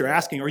don't know what you're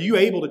asking. Are you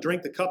able to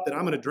drink the cup that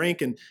I'm going to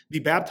drink and be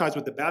baptized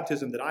with the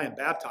baptism that I am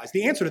baptized?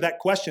 The answer to that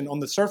question on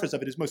the surface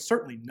of it is most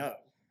certainly no.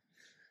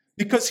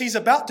 Because he's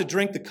about to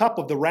drink the cup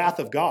of the wrath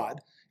of God,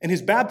 and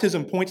his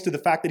baptism points to the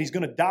fact that he's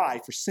going to die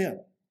for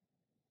sin.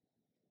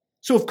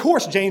 So, of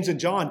course, James and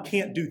John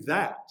can't do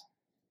that.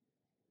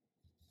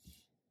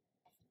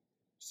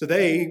 So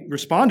they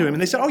respond to him,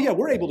 and they say, oh, yeah,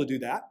 we're able to do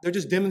that. They're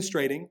just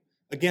demonstrating,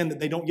 again, that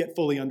they don't yet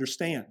fully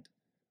understand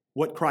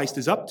what Christ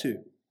is up to.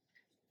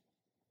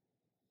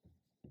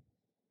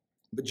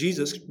 But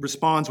Jesus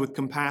responds with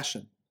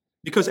compassion.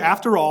 Because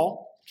after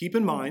all, keep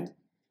in mind,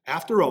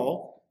 after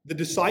all, the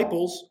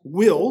disciples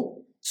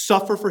will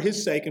suffer for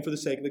his sake and for the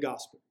sake of the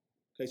gospel.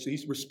 Okay, so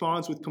he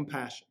responds with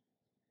compassion.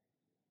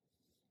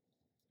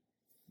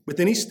 But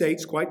then he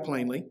states quite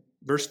plainly,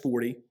 verse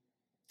 40,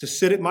 to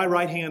sit at my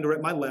right hand or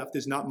at my left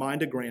is not mine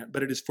to grant,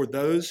 but it is for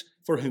those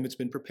for whom it's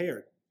been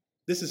prepared.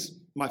 This is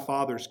my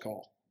Father's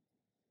call,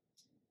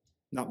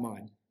 not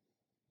mine.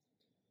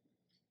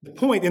 The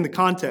point in the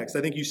context,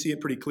 I think you see it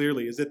pretty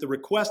clearly, is that the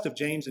request of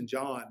James and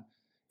John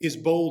is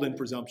bold and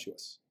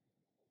presumptuous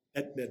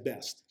at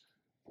best.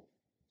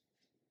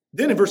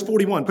 Then in verse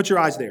 41, put your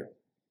eyes there.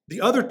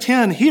 The other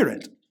 10 hear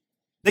it.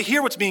 They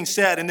hear what's being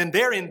said, and then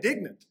they're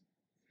indignant.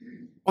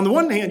 On the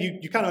one hand,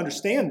 you kind of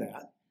understand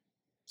that.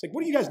 It's like,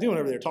 what are you guys doing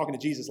over there talking to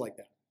Jesus like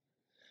that?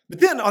 But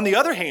then on the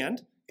other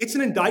hand, it's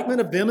an indictment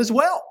of them as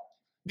well,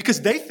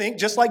 because they think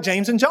just like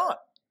James and John.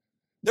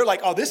 They're like,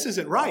 oh, this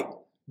isn't right.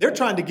 They're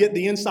trying to get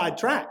the inside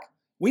track.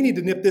 We need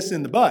to nip this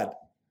in the bud.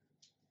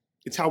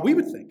 It's how we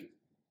would think.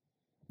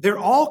 They're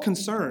all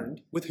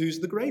concerned with who's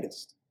the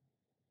greatest.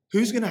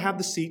 Who's going to have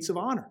the seats of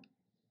honor?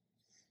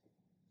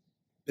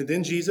 And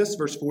then Jesus,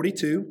 verse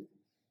 42,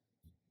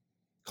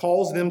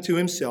 calls them to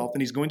himself,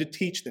 and he's going to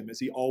teach them as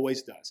he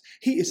always does.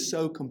 He is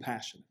so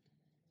compassionate,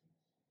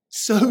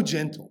 so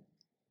gentle.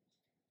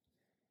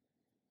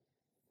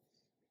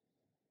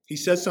 He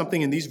says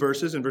something in these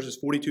verses, in verses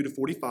 42 to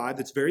 45,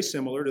 that's very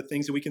similar to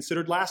things that we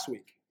considered last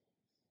week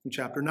in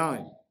chapter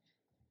 9.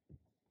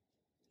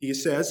 He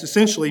says,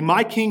 essentially,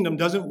 my kingdom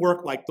doesn't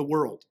work like the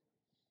world.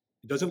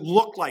 It doesn't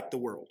look like the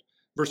world.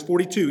 Verse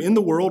 42, in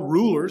the world,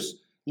 rulers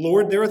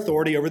lord their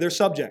authority over their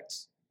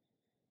subjects.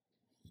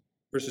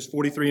 Verses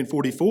 43 and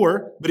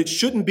 44, but it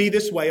shouldn't be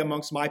this way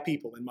amongst my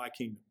people in my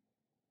kingdom.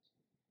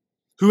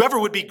 Whoever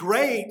would be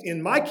great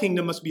in my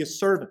kingdom must be a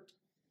servant.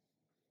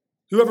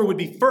 Whoever would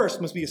be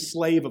first must be a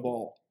slave of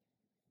all.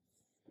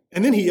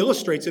 And then he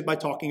illustrates it by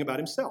talking about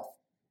himself.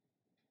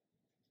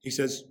 He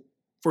says,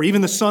 for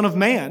even the Son of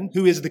Man,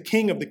 who is the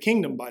king of the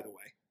kingdom, by the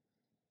way,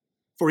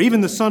 for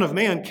even the Son of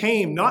Man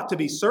came not to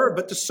be served,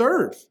 but to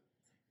serve,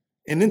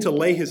 and then to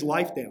lay his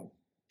life down,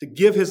 to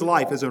give his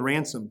life as a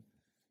ransom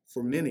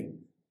for many.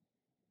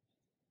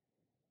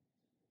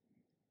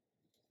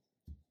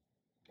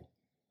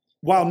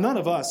 While none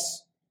of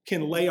us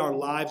can lay our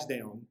lives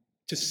down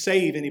to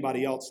save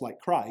anybody else like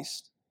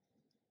Christ,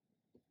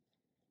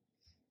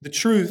 the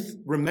truth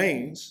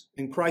remains,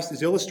 and Christ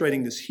is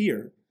illustrating this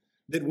here,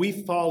 that we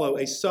follow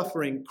a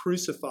suffering,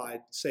 crucified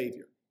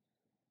Savior.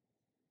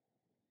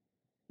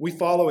 We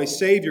follow a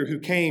Savior who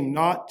came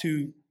not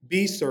to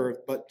be served,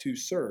 but to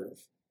serve.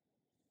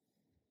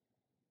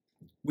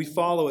 We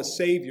follow a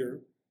Savior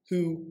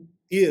who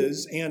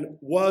is and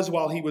was,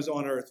 while he was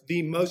on earth,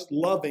 the most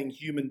loving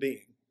human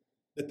being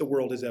that the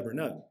world has ever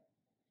known.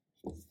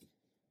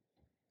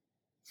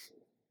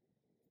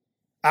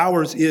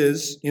 Ours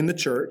is, in the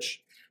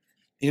church,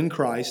 in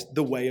Christ,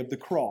 the way of the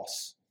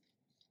cross.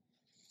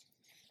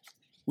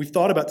 We've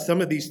thought about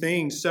some of these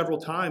things several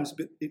times,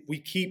 but we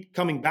keep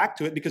coming back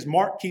to it because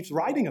Mark keeps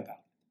writing about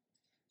it.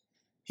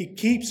 He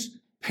keeps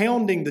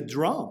pounding the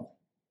drum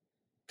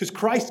because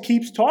Christ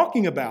keeps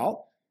talking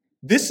about,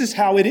 this is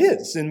how it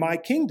is in my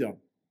kingdom.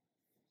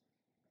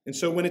 And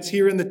so when it's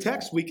here in the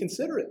text, we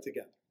consider it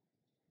together.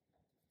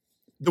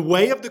 The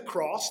way of the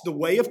cross, the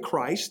way of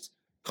Christ,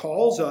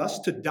 calls us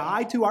to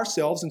die to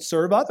ourselves and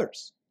serve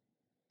others.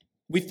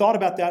 We thought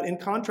about that in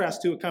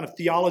contrast to a kind of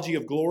theology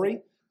of glory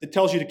that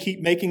tells you to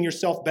keep making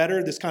yourself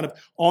better, this kind of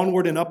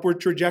onward and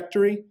upward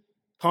trajectory,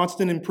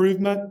 constant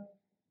improvement,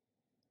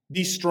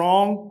 be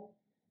strong,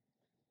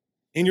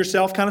 in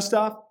yourself kind of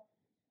stuff.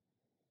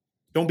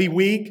 Don't be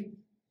weak.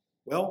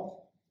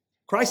 Well,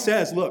 Christ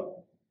says,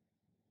 look,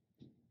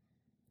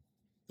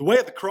 the way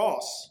of the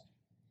cross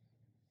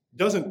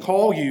doesn't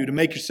call you to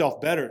make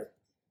yourself better.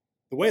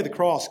 The way of the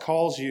cross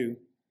calls you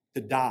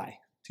to die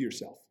to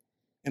yourself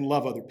and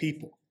love other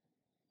people.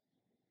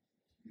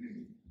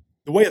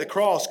 The way of the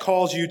cross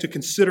calls you to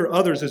consider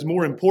others as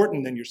more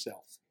important than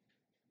yourself.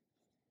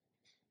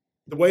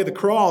 The way of the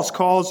cross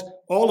calls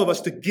all of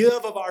us to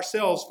give of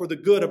ourselves for the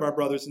good of our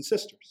brothers and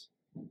sisters.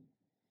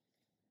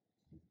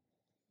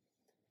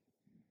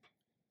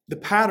 The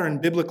pattern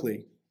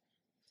biblically,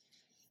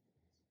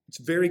 it's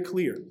very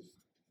clear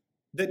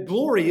that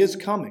glory is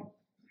coming.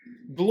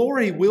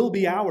 Glory will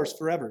be ours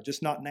forever,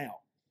 just not now.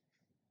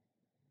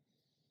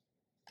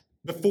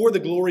 Before the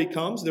glory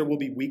comes, there will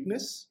be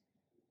weakness.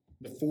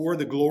 Before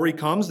the glory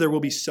comes, there will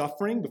be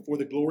suffering. Before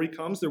the glory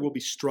comes, there will be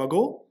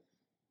struggle.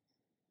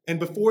 And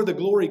before the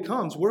glory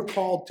comes, we're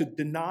called to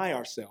deny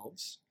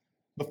ourselves.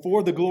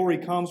 Before the glory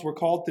comes, we're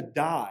called to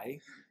die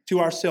to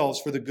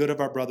ourselves for the good of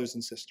our brothers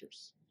and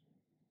sisters.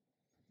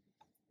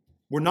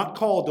 We're not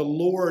called to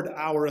lord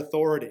our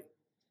authority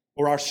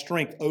or our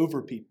strength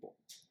over people.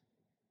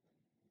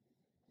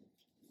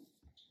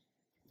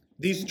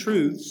 These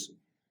truths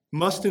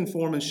must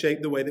inform and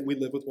shape the way that we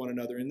live with one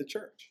another in the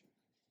church.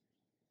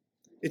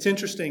 It's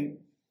interesting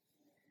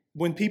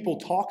when people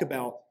talk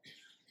about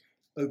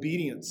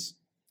obedience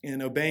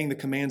and obeying the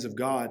commands of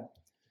God,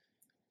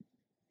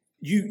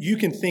 you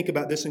can think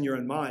about this in your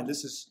own mind.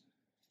 This is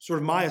sort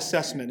of my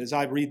assessment as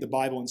I read the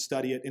Bible and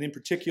study it, and in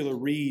particular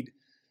read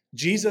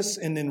Jesus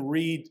and then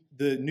read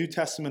the New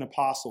Testament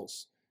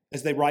apostles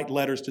as they write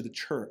letters to the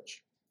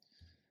church.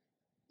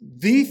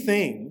 The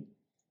thing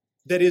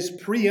that is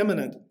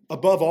preeminent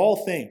above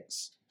all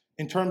things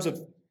in terms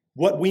of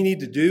what we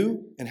need to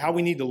do and how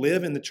we need to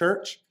live in the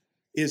church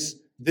is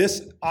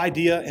this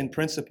idea and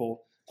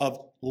principle of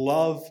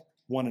love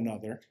one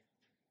another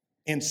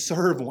and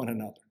serve one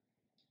another.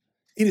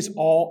 It is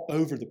all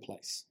over the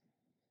place.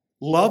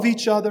 Love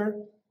each other,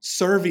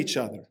 serve each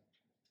other.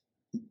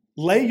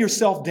 Lay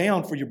yourself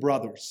down for your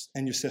brothers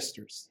and your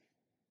sisters.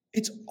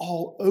 It's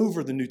all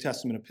over the New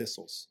Testament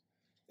epistles,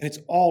 and it's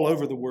all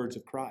over the words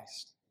of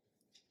Christ.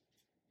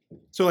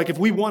 So like if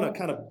we want a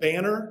kind of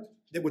banner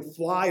that would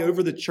fly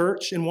over the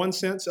church in one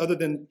sense, other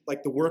than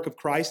like the work of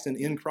Christ and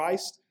in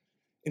Christ,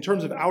 in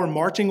terms of our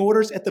marching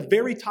orders, at the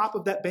very top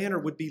of that banner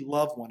would be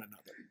love one another.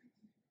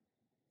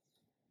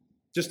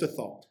 Just a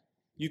thought.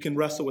 You can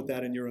wrestle with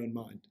that in your own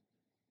mind.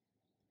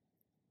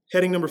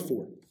 Heading number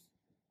 4.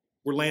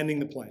 We're landing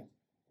the plane.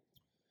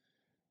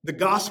 The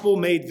gospel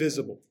made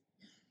visible.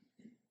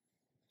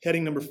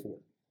 Heading number 4.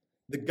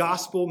 The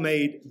gospel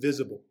made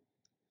visible.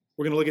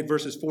 We're going to look at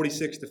verses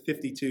 46 to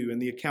 52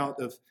 and the account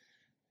of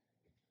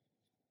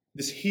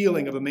this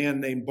healing of a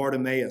man named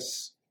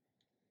Bartimaeus.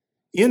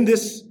 In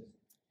this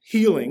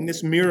healing,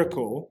 this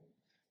miracle,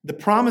 the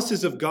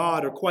promises of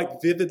God are quite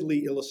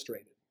vividly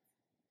illustrated.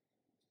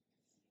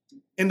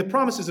 And the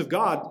promises of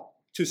God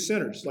to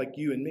sinners like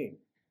you and me.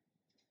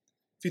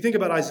 If you think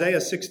about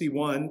Isaiah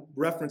 61,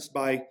 referenced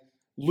by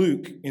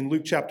Luke in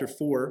Luke chapter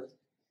 4,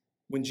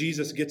 when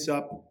Jesus gets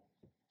up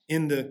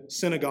in the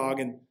synagogue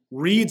and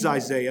reads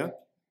Isaiah,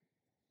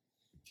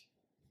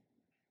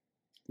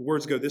 the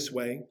words go this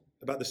way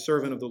about the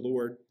servant of the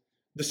Lord.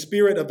 The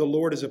Spirit of the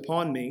Lord is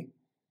upon me,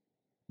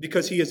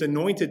 because he has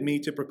anointed me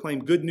to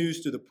proclaim good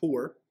news to the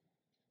poor.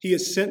 He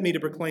has sent me to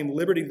proclaim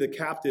liberty to the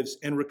captives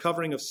and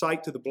recovering of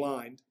sight to the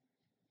blind,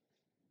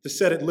 to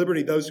set at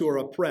liberty those who are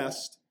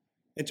oppressed,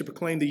 and to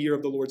proclaim the year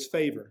of the Lord's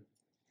favor.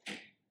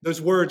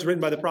 Those words written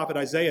by the prophet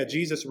Isaiah,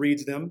 Jesus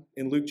reads them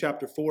in Luke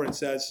chapter 4 and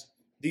says,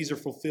 these are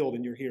fulfilled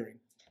in your hearing.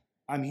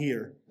 I'm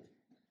here.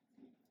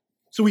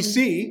 So we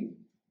see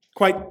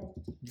quite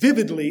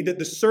vividly that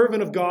the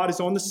servant of God is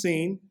on the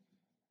scene.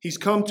 He's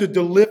come to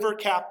deliver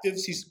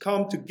captives. He's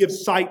come to give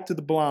sight to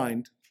the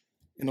blind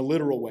in a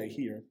literal way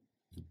here.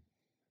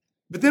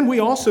 But then we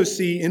also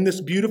see in this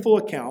beautiful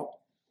account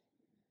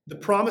the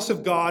promise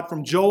of God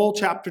from Joel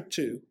chapter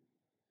 2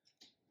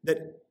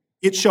 that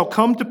it shall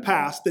come to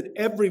pass that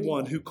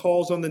everyone who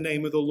calls on the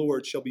name of the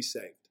Lord shall be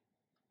saved.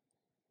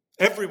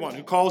 Everyone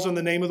who calls on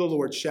the name of the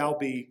Lord shall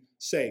be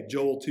saved.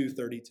 Joel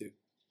 2:32.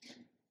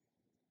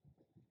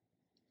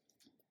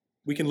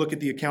 We can look at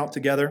the account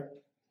together.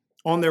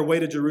 On their way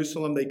to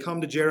Jerusalem, they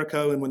come to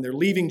Jericho, and when they're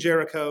leaving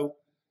Jericho,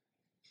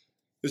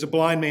 there's a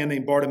blind man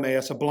named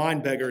Bartimaeus, a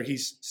blind beggar.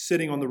 He's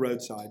sitting on the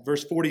roadside.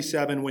 Verse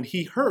 47, when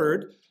he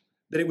heard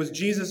that it was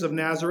Jesus of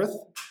Nazareth,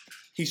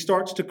 he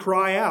starts to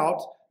cry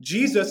out,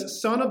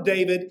 Jesus, Son of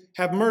David,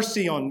 have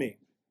mercy on me.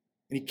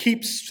 And he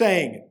keeps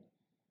saying it.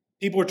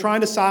 People are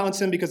trying to silence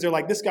him because they're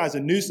like, this guy's a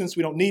nuisance.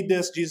 We don't need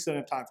this. Jesus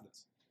doesn't have time for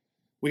this.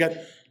 We got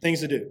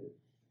things to do,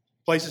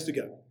 places to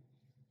go.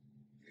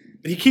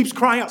 But he keeps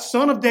crying out,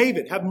 Son of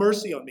David, have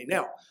mercy on me.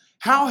 Now,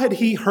 how had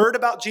he heard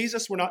about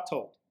Jesus? We're not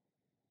told.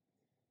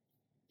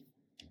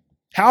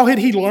 How had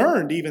he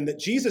learned even that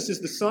Jesus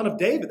is the Son of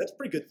David? That's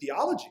pretty good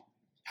theology.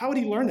 How would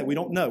he learn that? We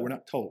don't know. We're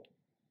not told.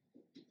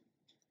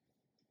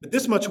 But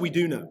this much we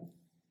do know.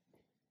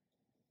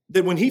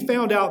 that when he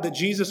found out that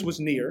Jesus was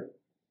near,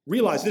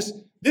 realized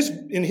this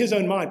in his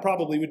own mind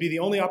probably would be the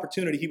only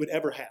opportunity he would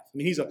ever have. I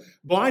mean, he's a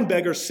blind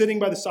beggar sitting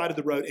by the side of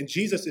the road, and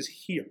Jesus is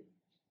here.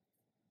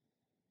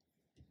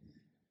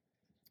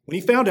 When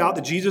he found out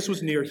that Jesus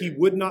was near, he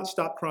would not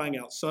stop crying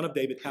out, "Son of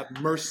David, have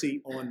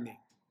mercy on me."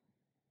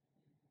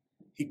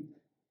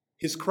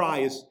 His cry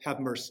is, "Have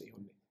mercy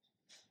on me."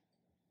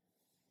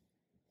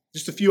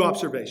 Just a few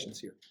observations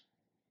here.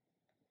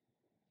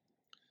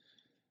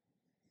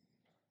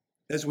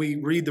 As we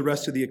read the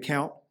rest of the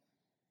account,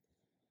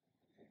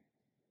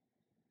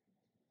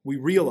 we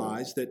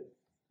realize that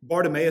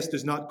Bartimaeus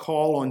does not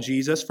call on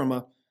Jesus from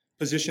a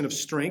position of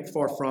strength,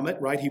 far from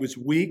it, right? He was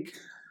weak,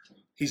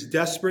 he's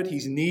desperate,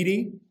 he's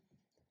needy.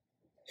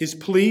 His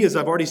plea, as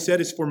I've already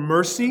said, is for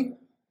mercy.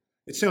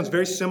 It sounds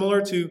very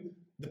similar to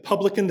the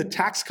publican, the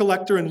tax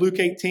collector in Luke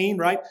 18,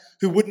 right?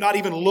 Who would not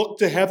even look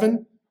to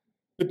heaven,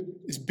 but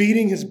is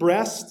beating his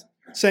breast,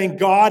 saying,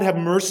 "God, have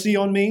mercy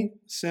on me,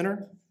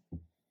 sinner."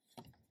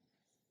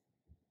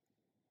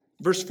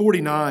 Verse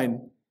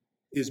 49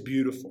 is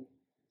beautiful.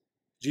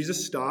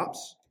 Jesus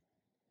stops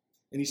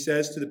and he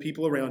says to the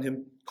people around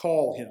him,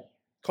 "Call him.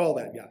 Call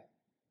that guy.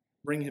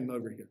 Bring him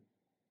over here."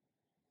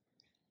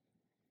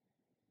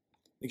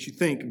 Makes you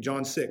think of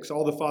John 6.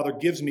 "All the Father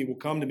gives me will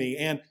come to me,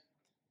 and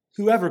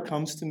whoever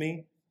comes to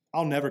me,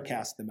 I'll never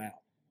cast them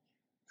out."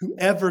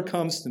 Whoever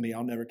comes to me,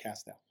 I'll never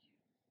cast out.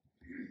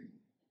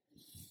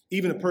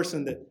 Even a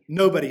person that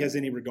nobody has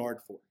any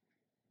regard for.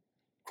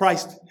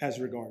 Christ has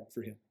regard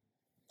for him.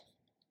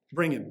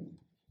 Bring him.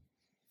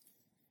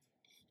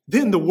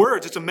 Then the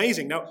words, it's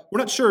amazing. Now, we're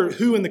not sure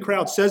who in the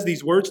crowd says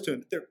these words to him,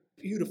 but they're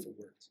beautiful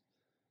words.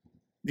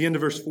 The end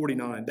of verse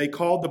 49. "They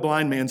called the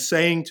blind man,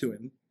 saying to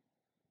him,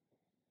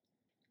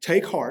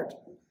 'Take heart,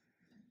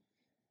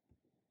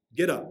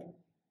 get up.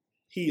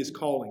 He is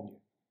calling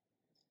you.'"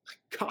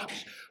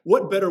 Gosh,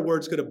 what better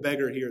words could a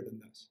beggar hear than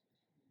this?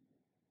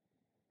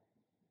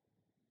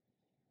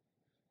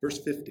 Verse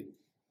 50.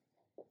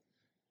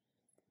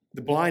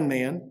 The blind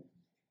man,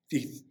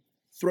 he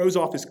throws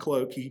off his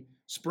cloak, he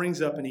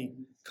springs up and he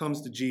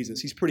comes to Jesus.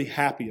 He's pretty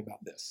happy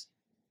about this,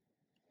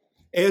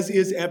 as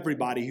is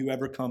everybody who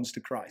ever comes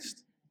to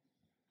Christ.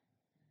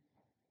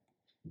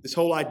 This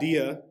whole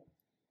idea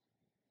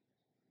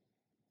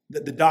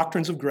that the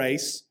doctrines of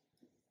grace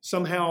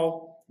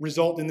somehow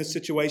result in this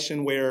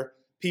situation where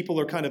people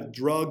are kind of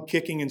drug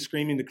kicking and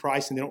screaming to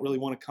Christ and they don't really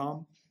want to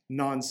come,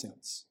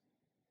 nonsense.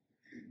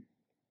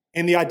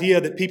 And the idea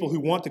that people who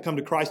want to come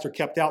to Christ are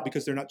kept out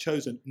because they're not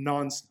chosen,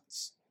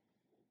 nonsense.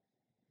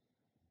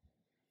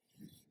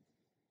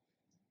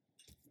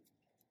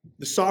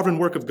 The sovereign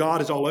work of God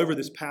is all over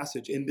this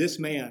passage, and this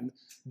man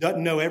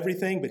doesn't know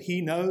everything, but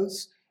he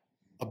knows,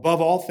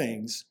 above all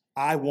things,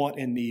 I want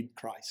and need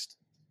Christ.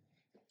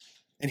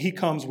 And he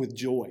comes with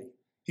joy.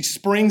 He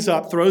springs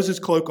up, throws his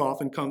cloak off,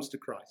 and comes to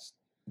Christ.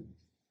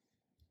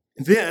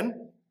 And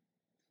then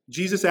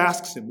Jesus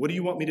asks him, "What do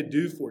you want me to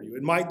do for you?"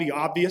 It might be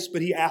obvious,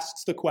 but he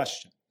asks the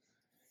question.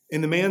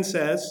 And the man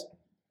says,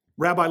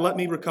 "Rabbi, let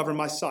me recover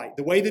my sight."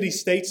 The way that he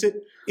states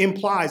it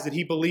implies that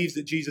he believes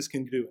that Jesus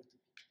can do it,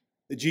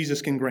 that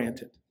Jesus can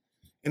grant it.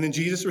 And then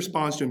Jesus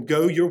responds to him,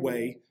 "Go your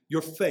way,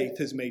 your faith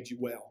has made you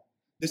well."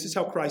 This is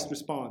how Christ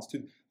responds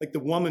to, like, the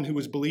woman who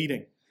was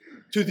bleeding,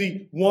 to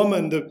the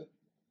woman, the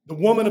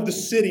woman of the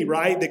city,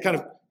 right, that kind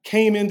of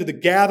came into the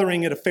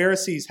gathering at a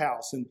Pharisee's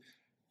house and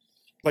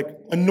like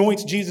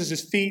anoints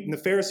Jesus' feet, and the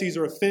Pharisees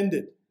are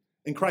offended.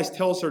 And Christ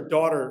tells her,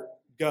 "Daughter,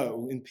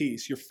 go in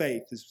peace. Your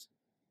faith has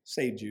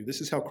saved you."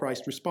 This is how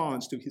Christ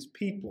responds to his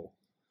people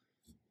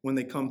when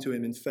they come to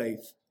him in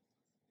faith.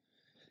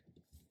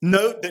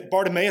 Note that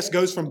Bartimaeus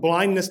goes from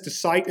blindness to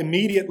sight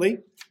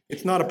immediately.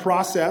 It's not a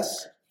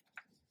process.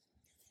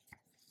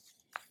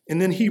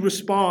 And then he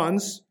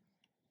responds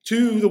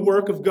to the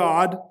work of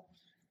God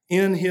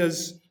in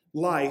his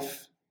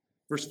life.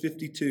 Verse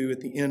 52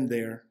 at the end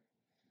there.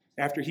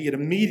 After he had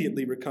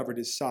immediately recovered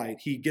his sight,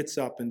 he gets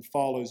up and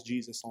follows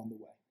Jesus on the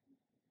way.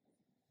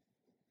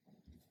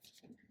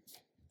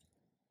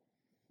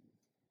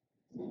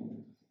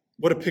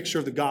 What a picture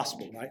of the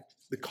gospel, right?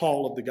 The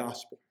call of the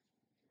gospel.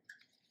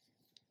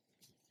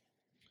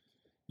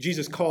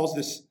 Jesus calls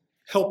this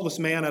helpless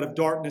man out of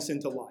darkness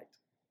into light.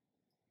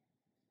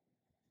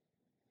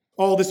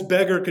 All this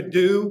beggar could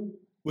do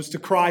was to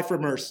cry for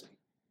mercy.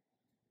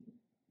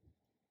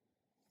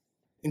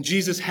 And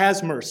Jesus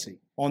has mercy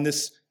on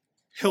this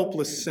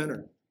helpless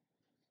sinner.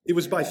 It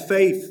was by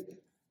faith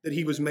that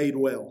he was made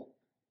well.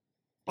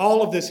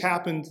 All of this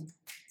happened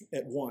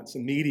at once,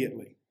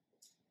 immediately.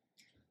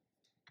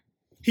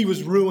 He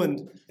was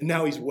ruined, and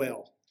now he's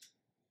well.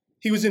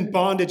 He was in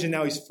bondage, and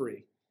now he's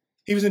free.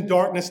 He was in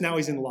darkness, now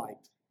he's in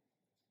light.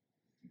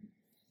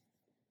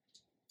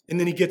 And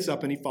then he gets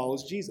up and he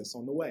follows Jesus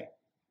on the way.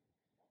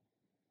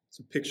 It's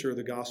a picture of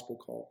the gospel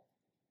call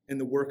and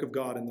the work of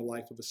God in the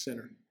life of a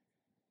sinner.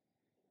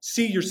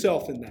 See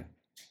yourself in that.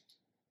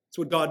 That's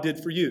what God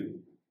did for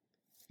you.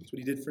 That's what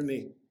he did for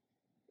me.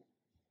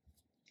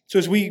 So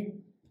as we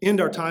end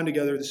our time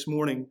together this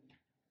morning,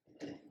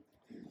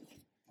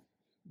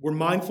 we're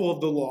mindful of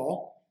the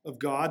law. of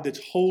God that's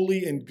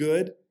holy and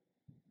good.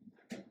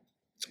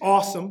 It's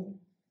awesome.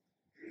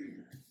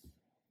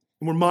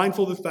 And we're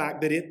mindful of the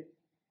fact that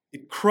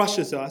it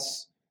crushes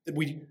us, that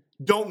we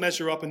don't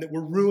measure up and that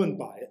we're ruined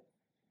by it.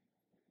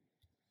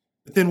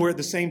 But then we're at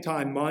the same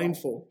time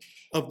mindful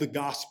of the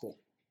gospel.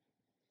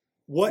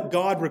 What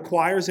God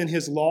requires in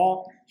his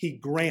law, he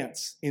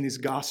grants in his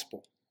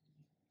gospel.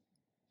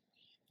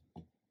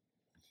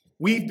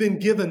 We've been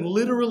given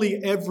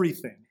literally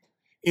everything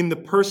in the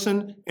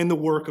person and the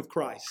work of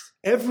Christ.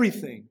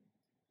 Everything.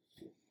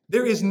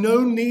 There is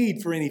no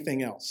need for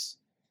anything else.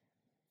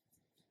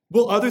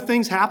 Will other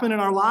things happen in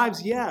our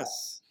lives?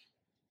 Yes.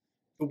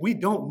 But we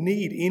don't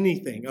need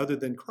anything other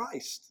than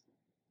Christ.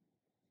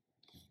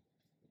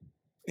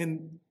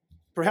 And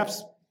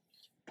perhaps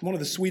one of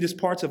the sweetest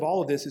parts of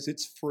all of this is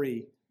it's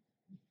free.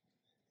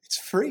 It's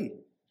free.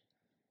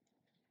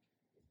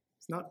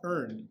 It's not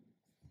earned.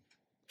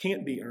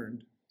 Can't be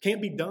earned.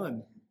 Can't be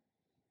done.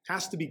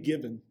 Has to be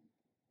given.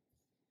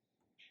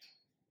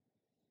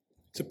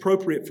 It's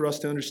appropriate for us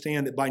to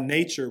understand that by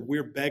nature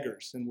we're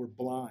beggars and we're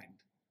blind.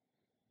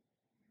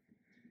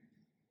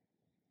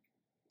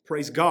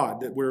 Praise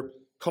God that we're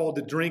called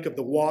to drink of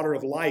the water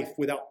of life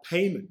without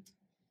payment.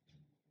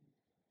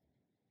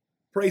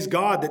 Praise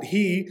God that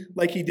he,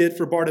 like he did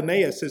for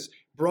Bartimaeus, has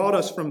brought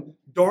us from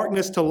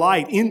darkness to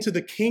light into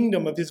the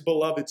kingdom of his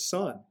beloved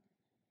Son.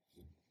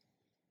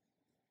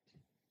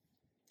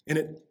 And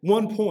at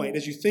one point,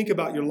 as you think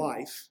about your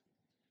life,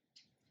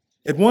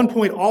 at one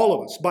point, all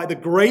of us, by the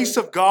grace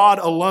of God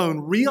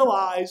alone,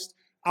 realized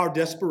our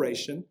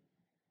desperation.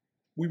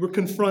 We were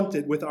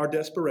confronted with our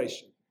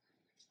desperation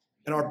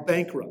and our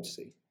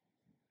bankruptcy.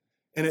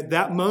 And at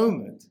that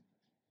moment,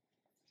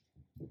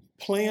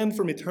 planned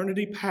from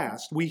eternity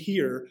past, we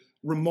hear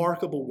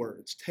remarkable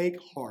words. Take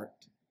heart,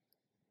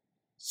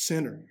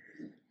 sinner.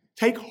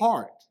 Take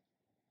heart.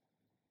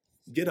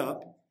 Get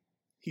up.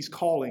 He's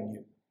calling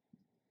you.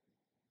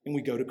 And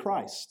we go to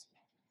Christ.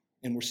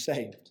 And we're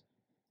saved.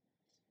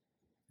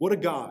 What a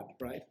God,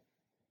 right?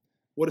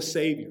 What a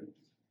Savior.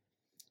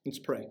 Let's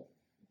pray.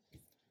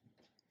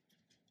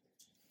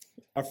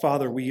 Our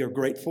Father, we are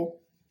grateful.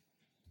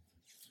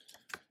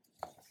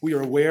 We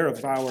are aware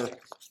of our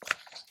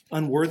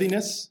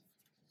unworthiness.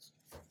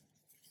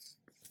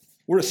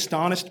 We're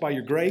astonished by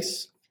your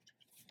grace.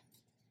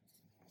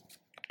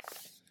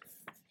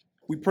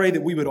 We pray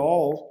that we would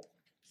all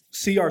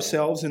see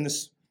ourselves in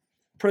this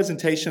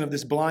presentation of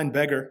this blind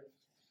beggar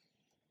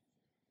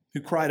who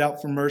cried out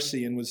for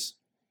mercy and was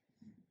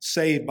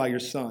saved by your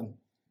Son.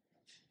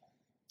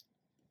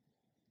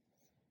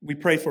 We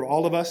pray for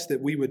all of us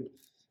that we would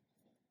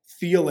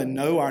feel and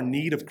know our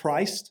need of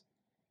Christ,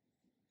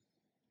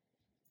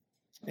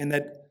 and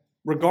that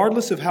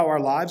regardless of how our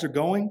lives are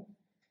going,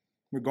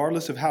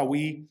 regardless of how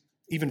we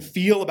even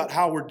feel about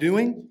how we're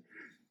doing,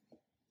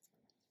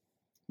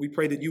 we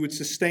pray that you would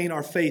sustain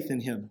our faith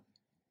in him.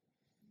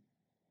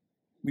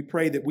 We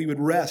pray that we would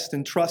rest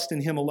and trust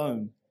in him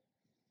alone.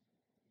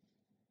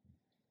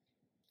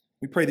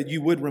 We pray that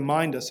you would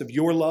remind us of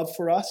your love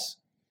for us.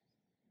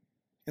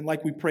 And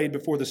like we prayed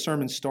before the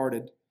sermon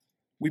started,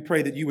 we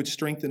pray that you would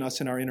strengthen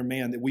us in our inner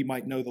man, that we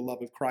might know the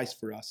love of Christ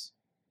for us.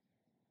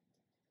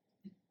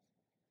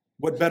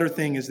 What better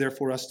thing is there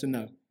for us to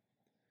know?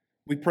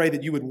 We pray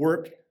that you would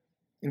work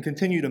and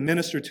continue to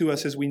minister to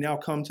us as we now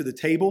come to the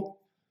table,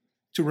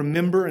 to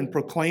remember and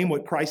proclaim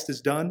what Christ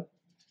has done,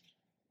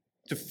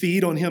 to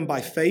feed on him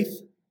by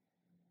faith.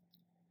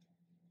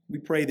 We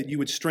pray that you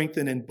would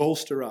strengthen and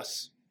bolster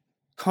us,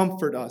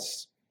 comfort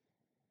us,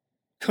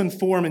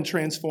 conform and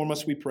transform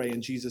us, we pray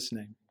in Jesus'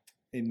 name.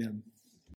 Amen.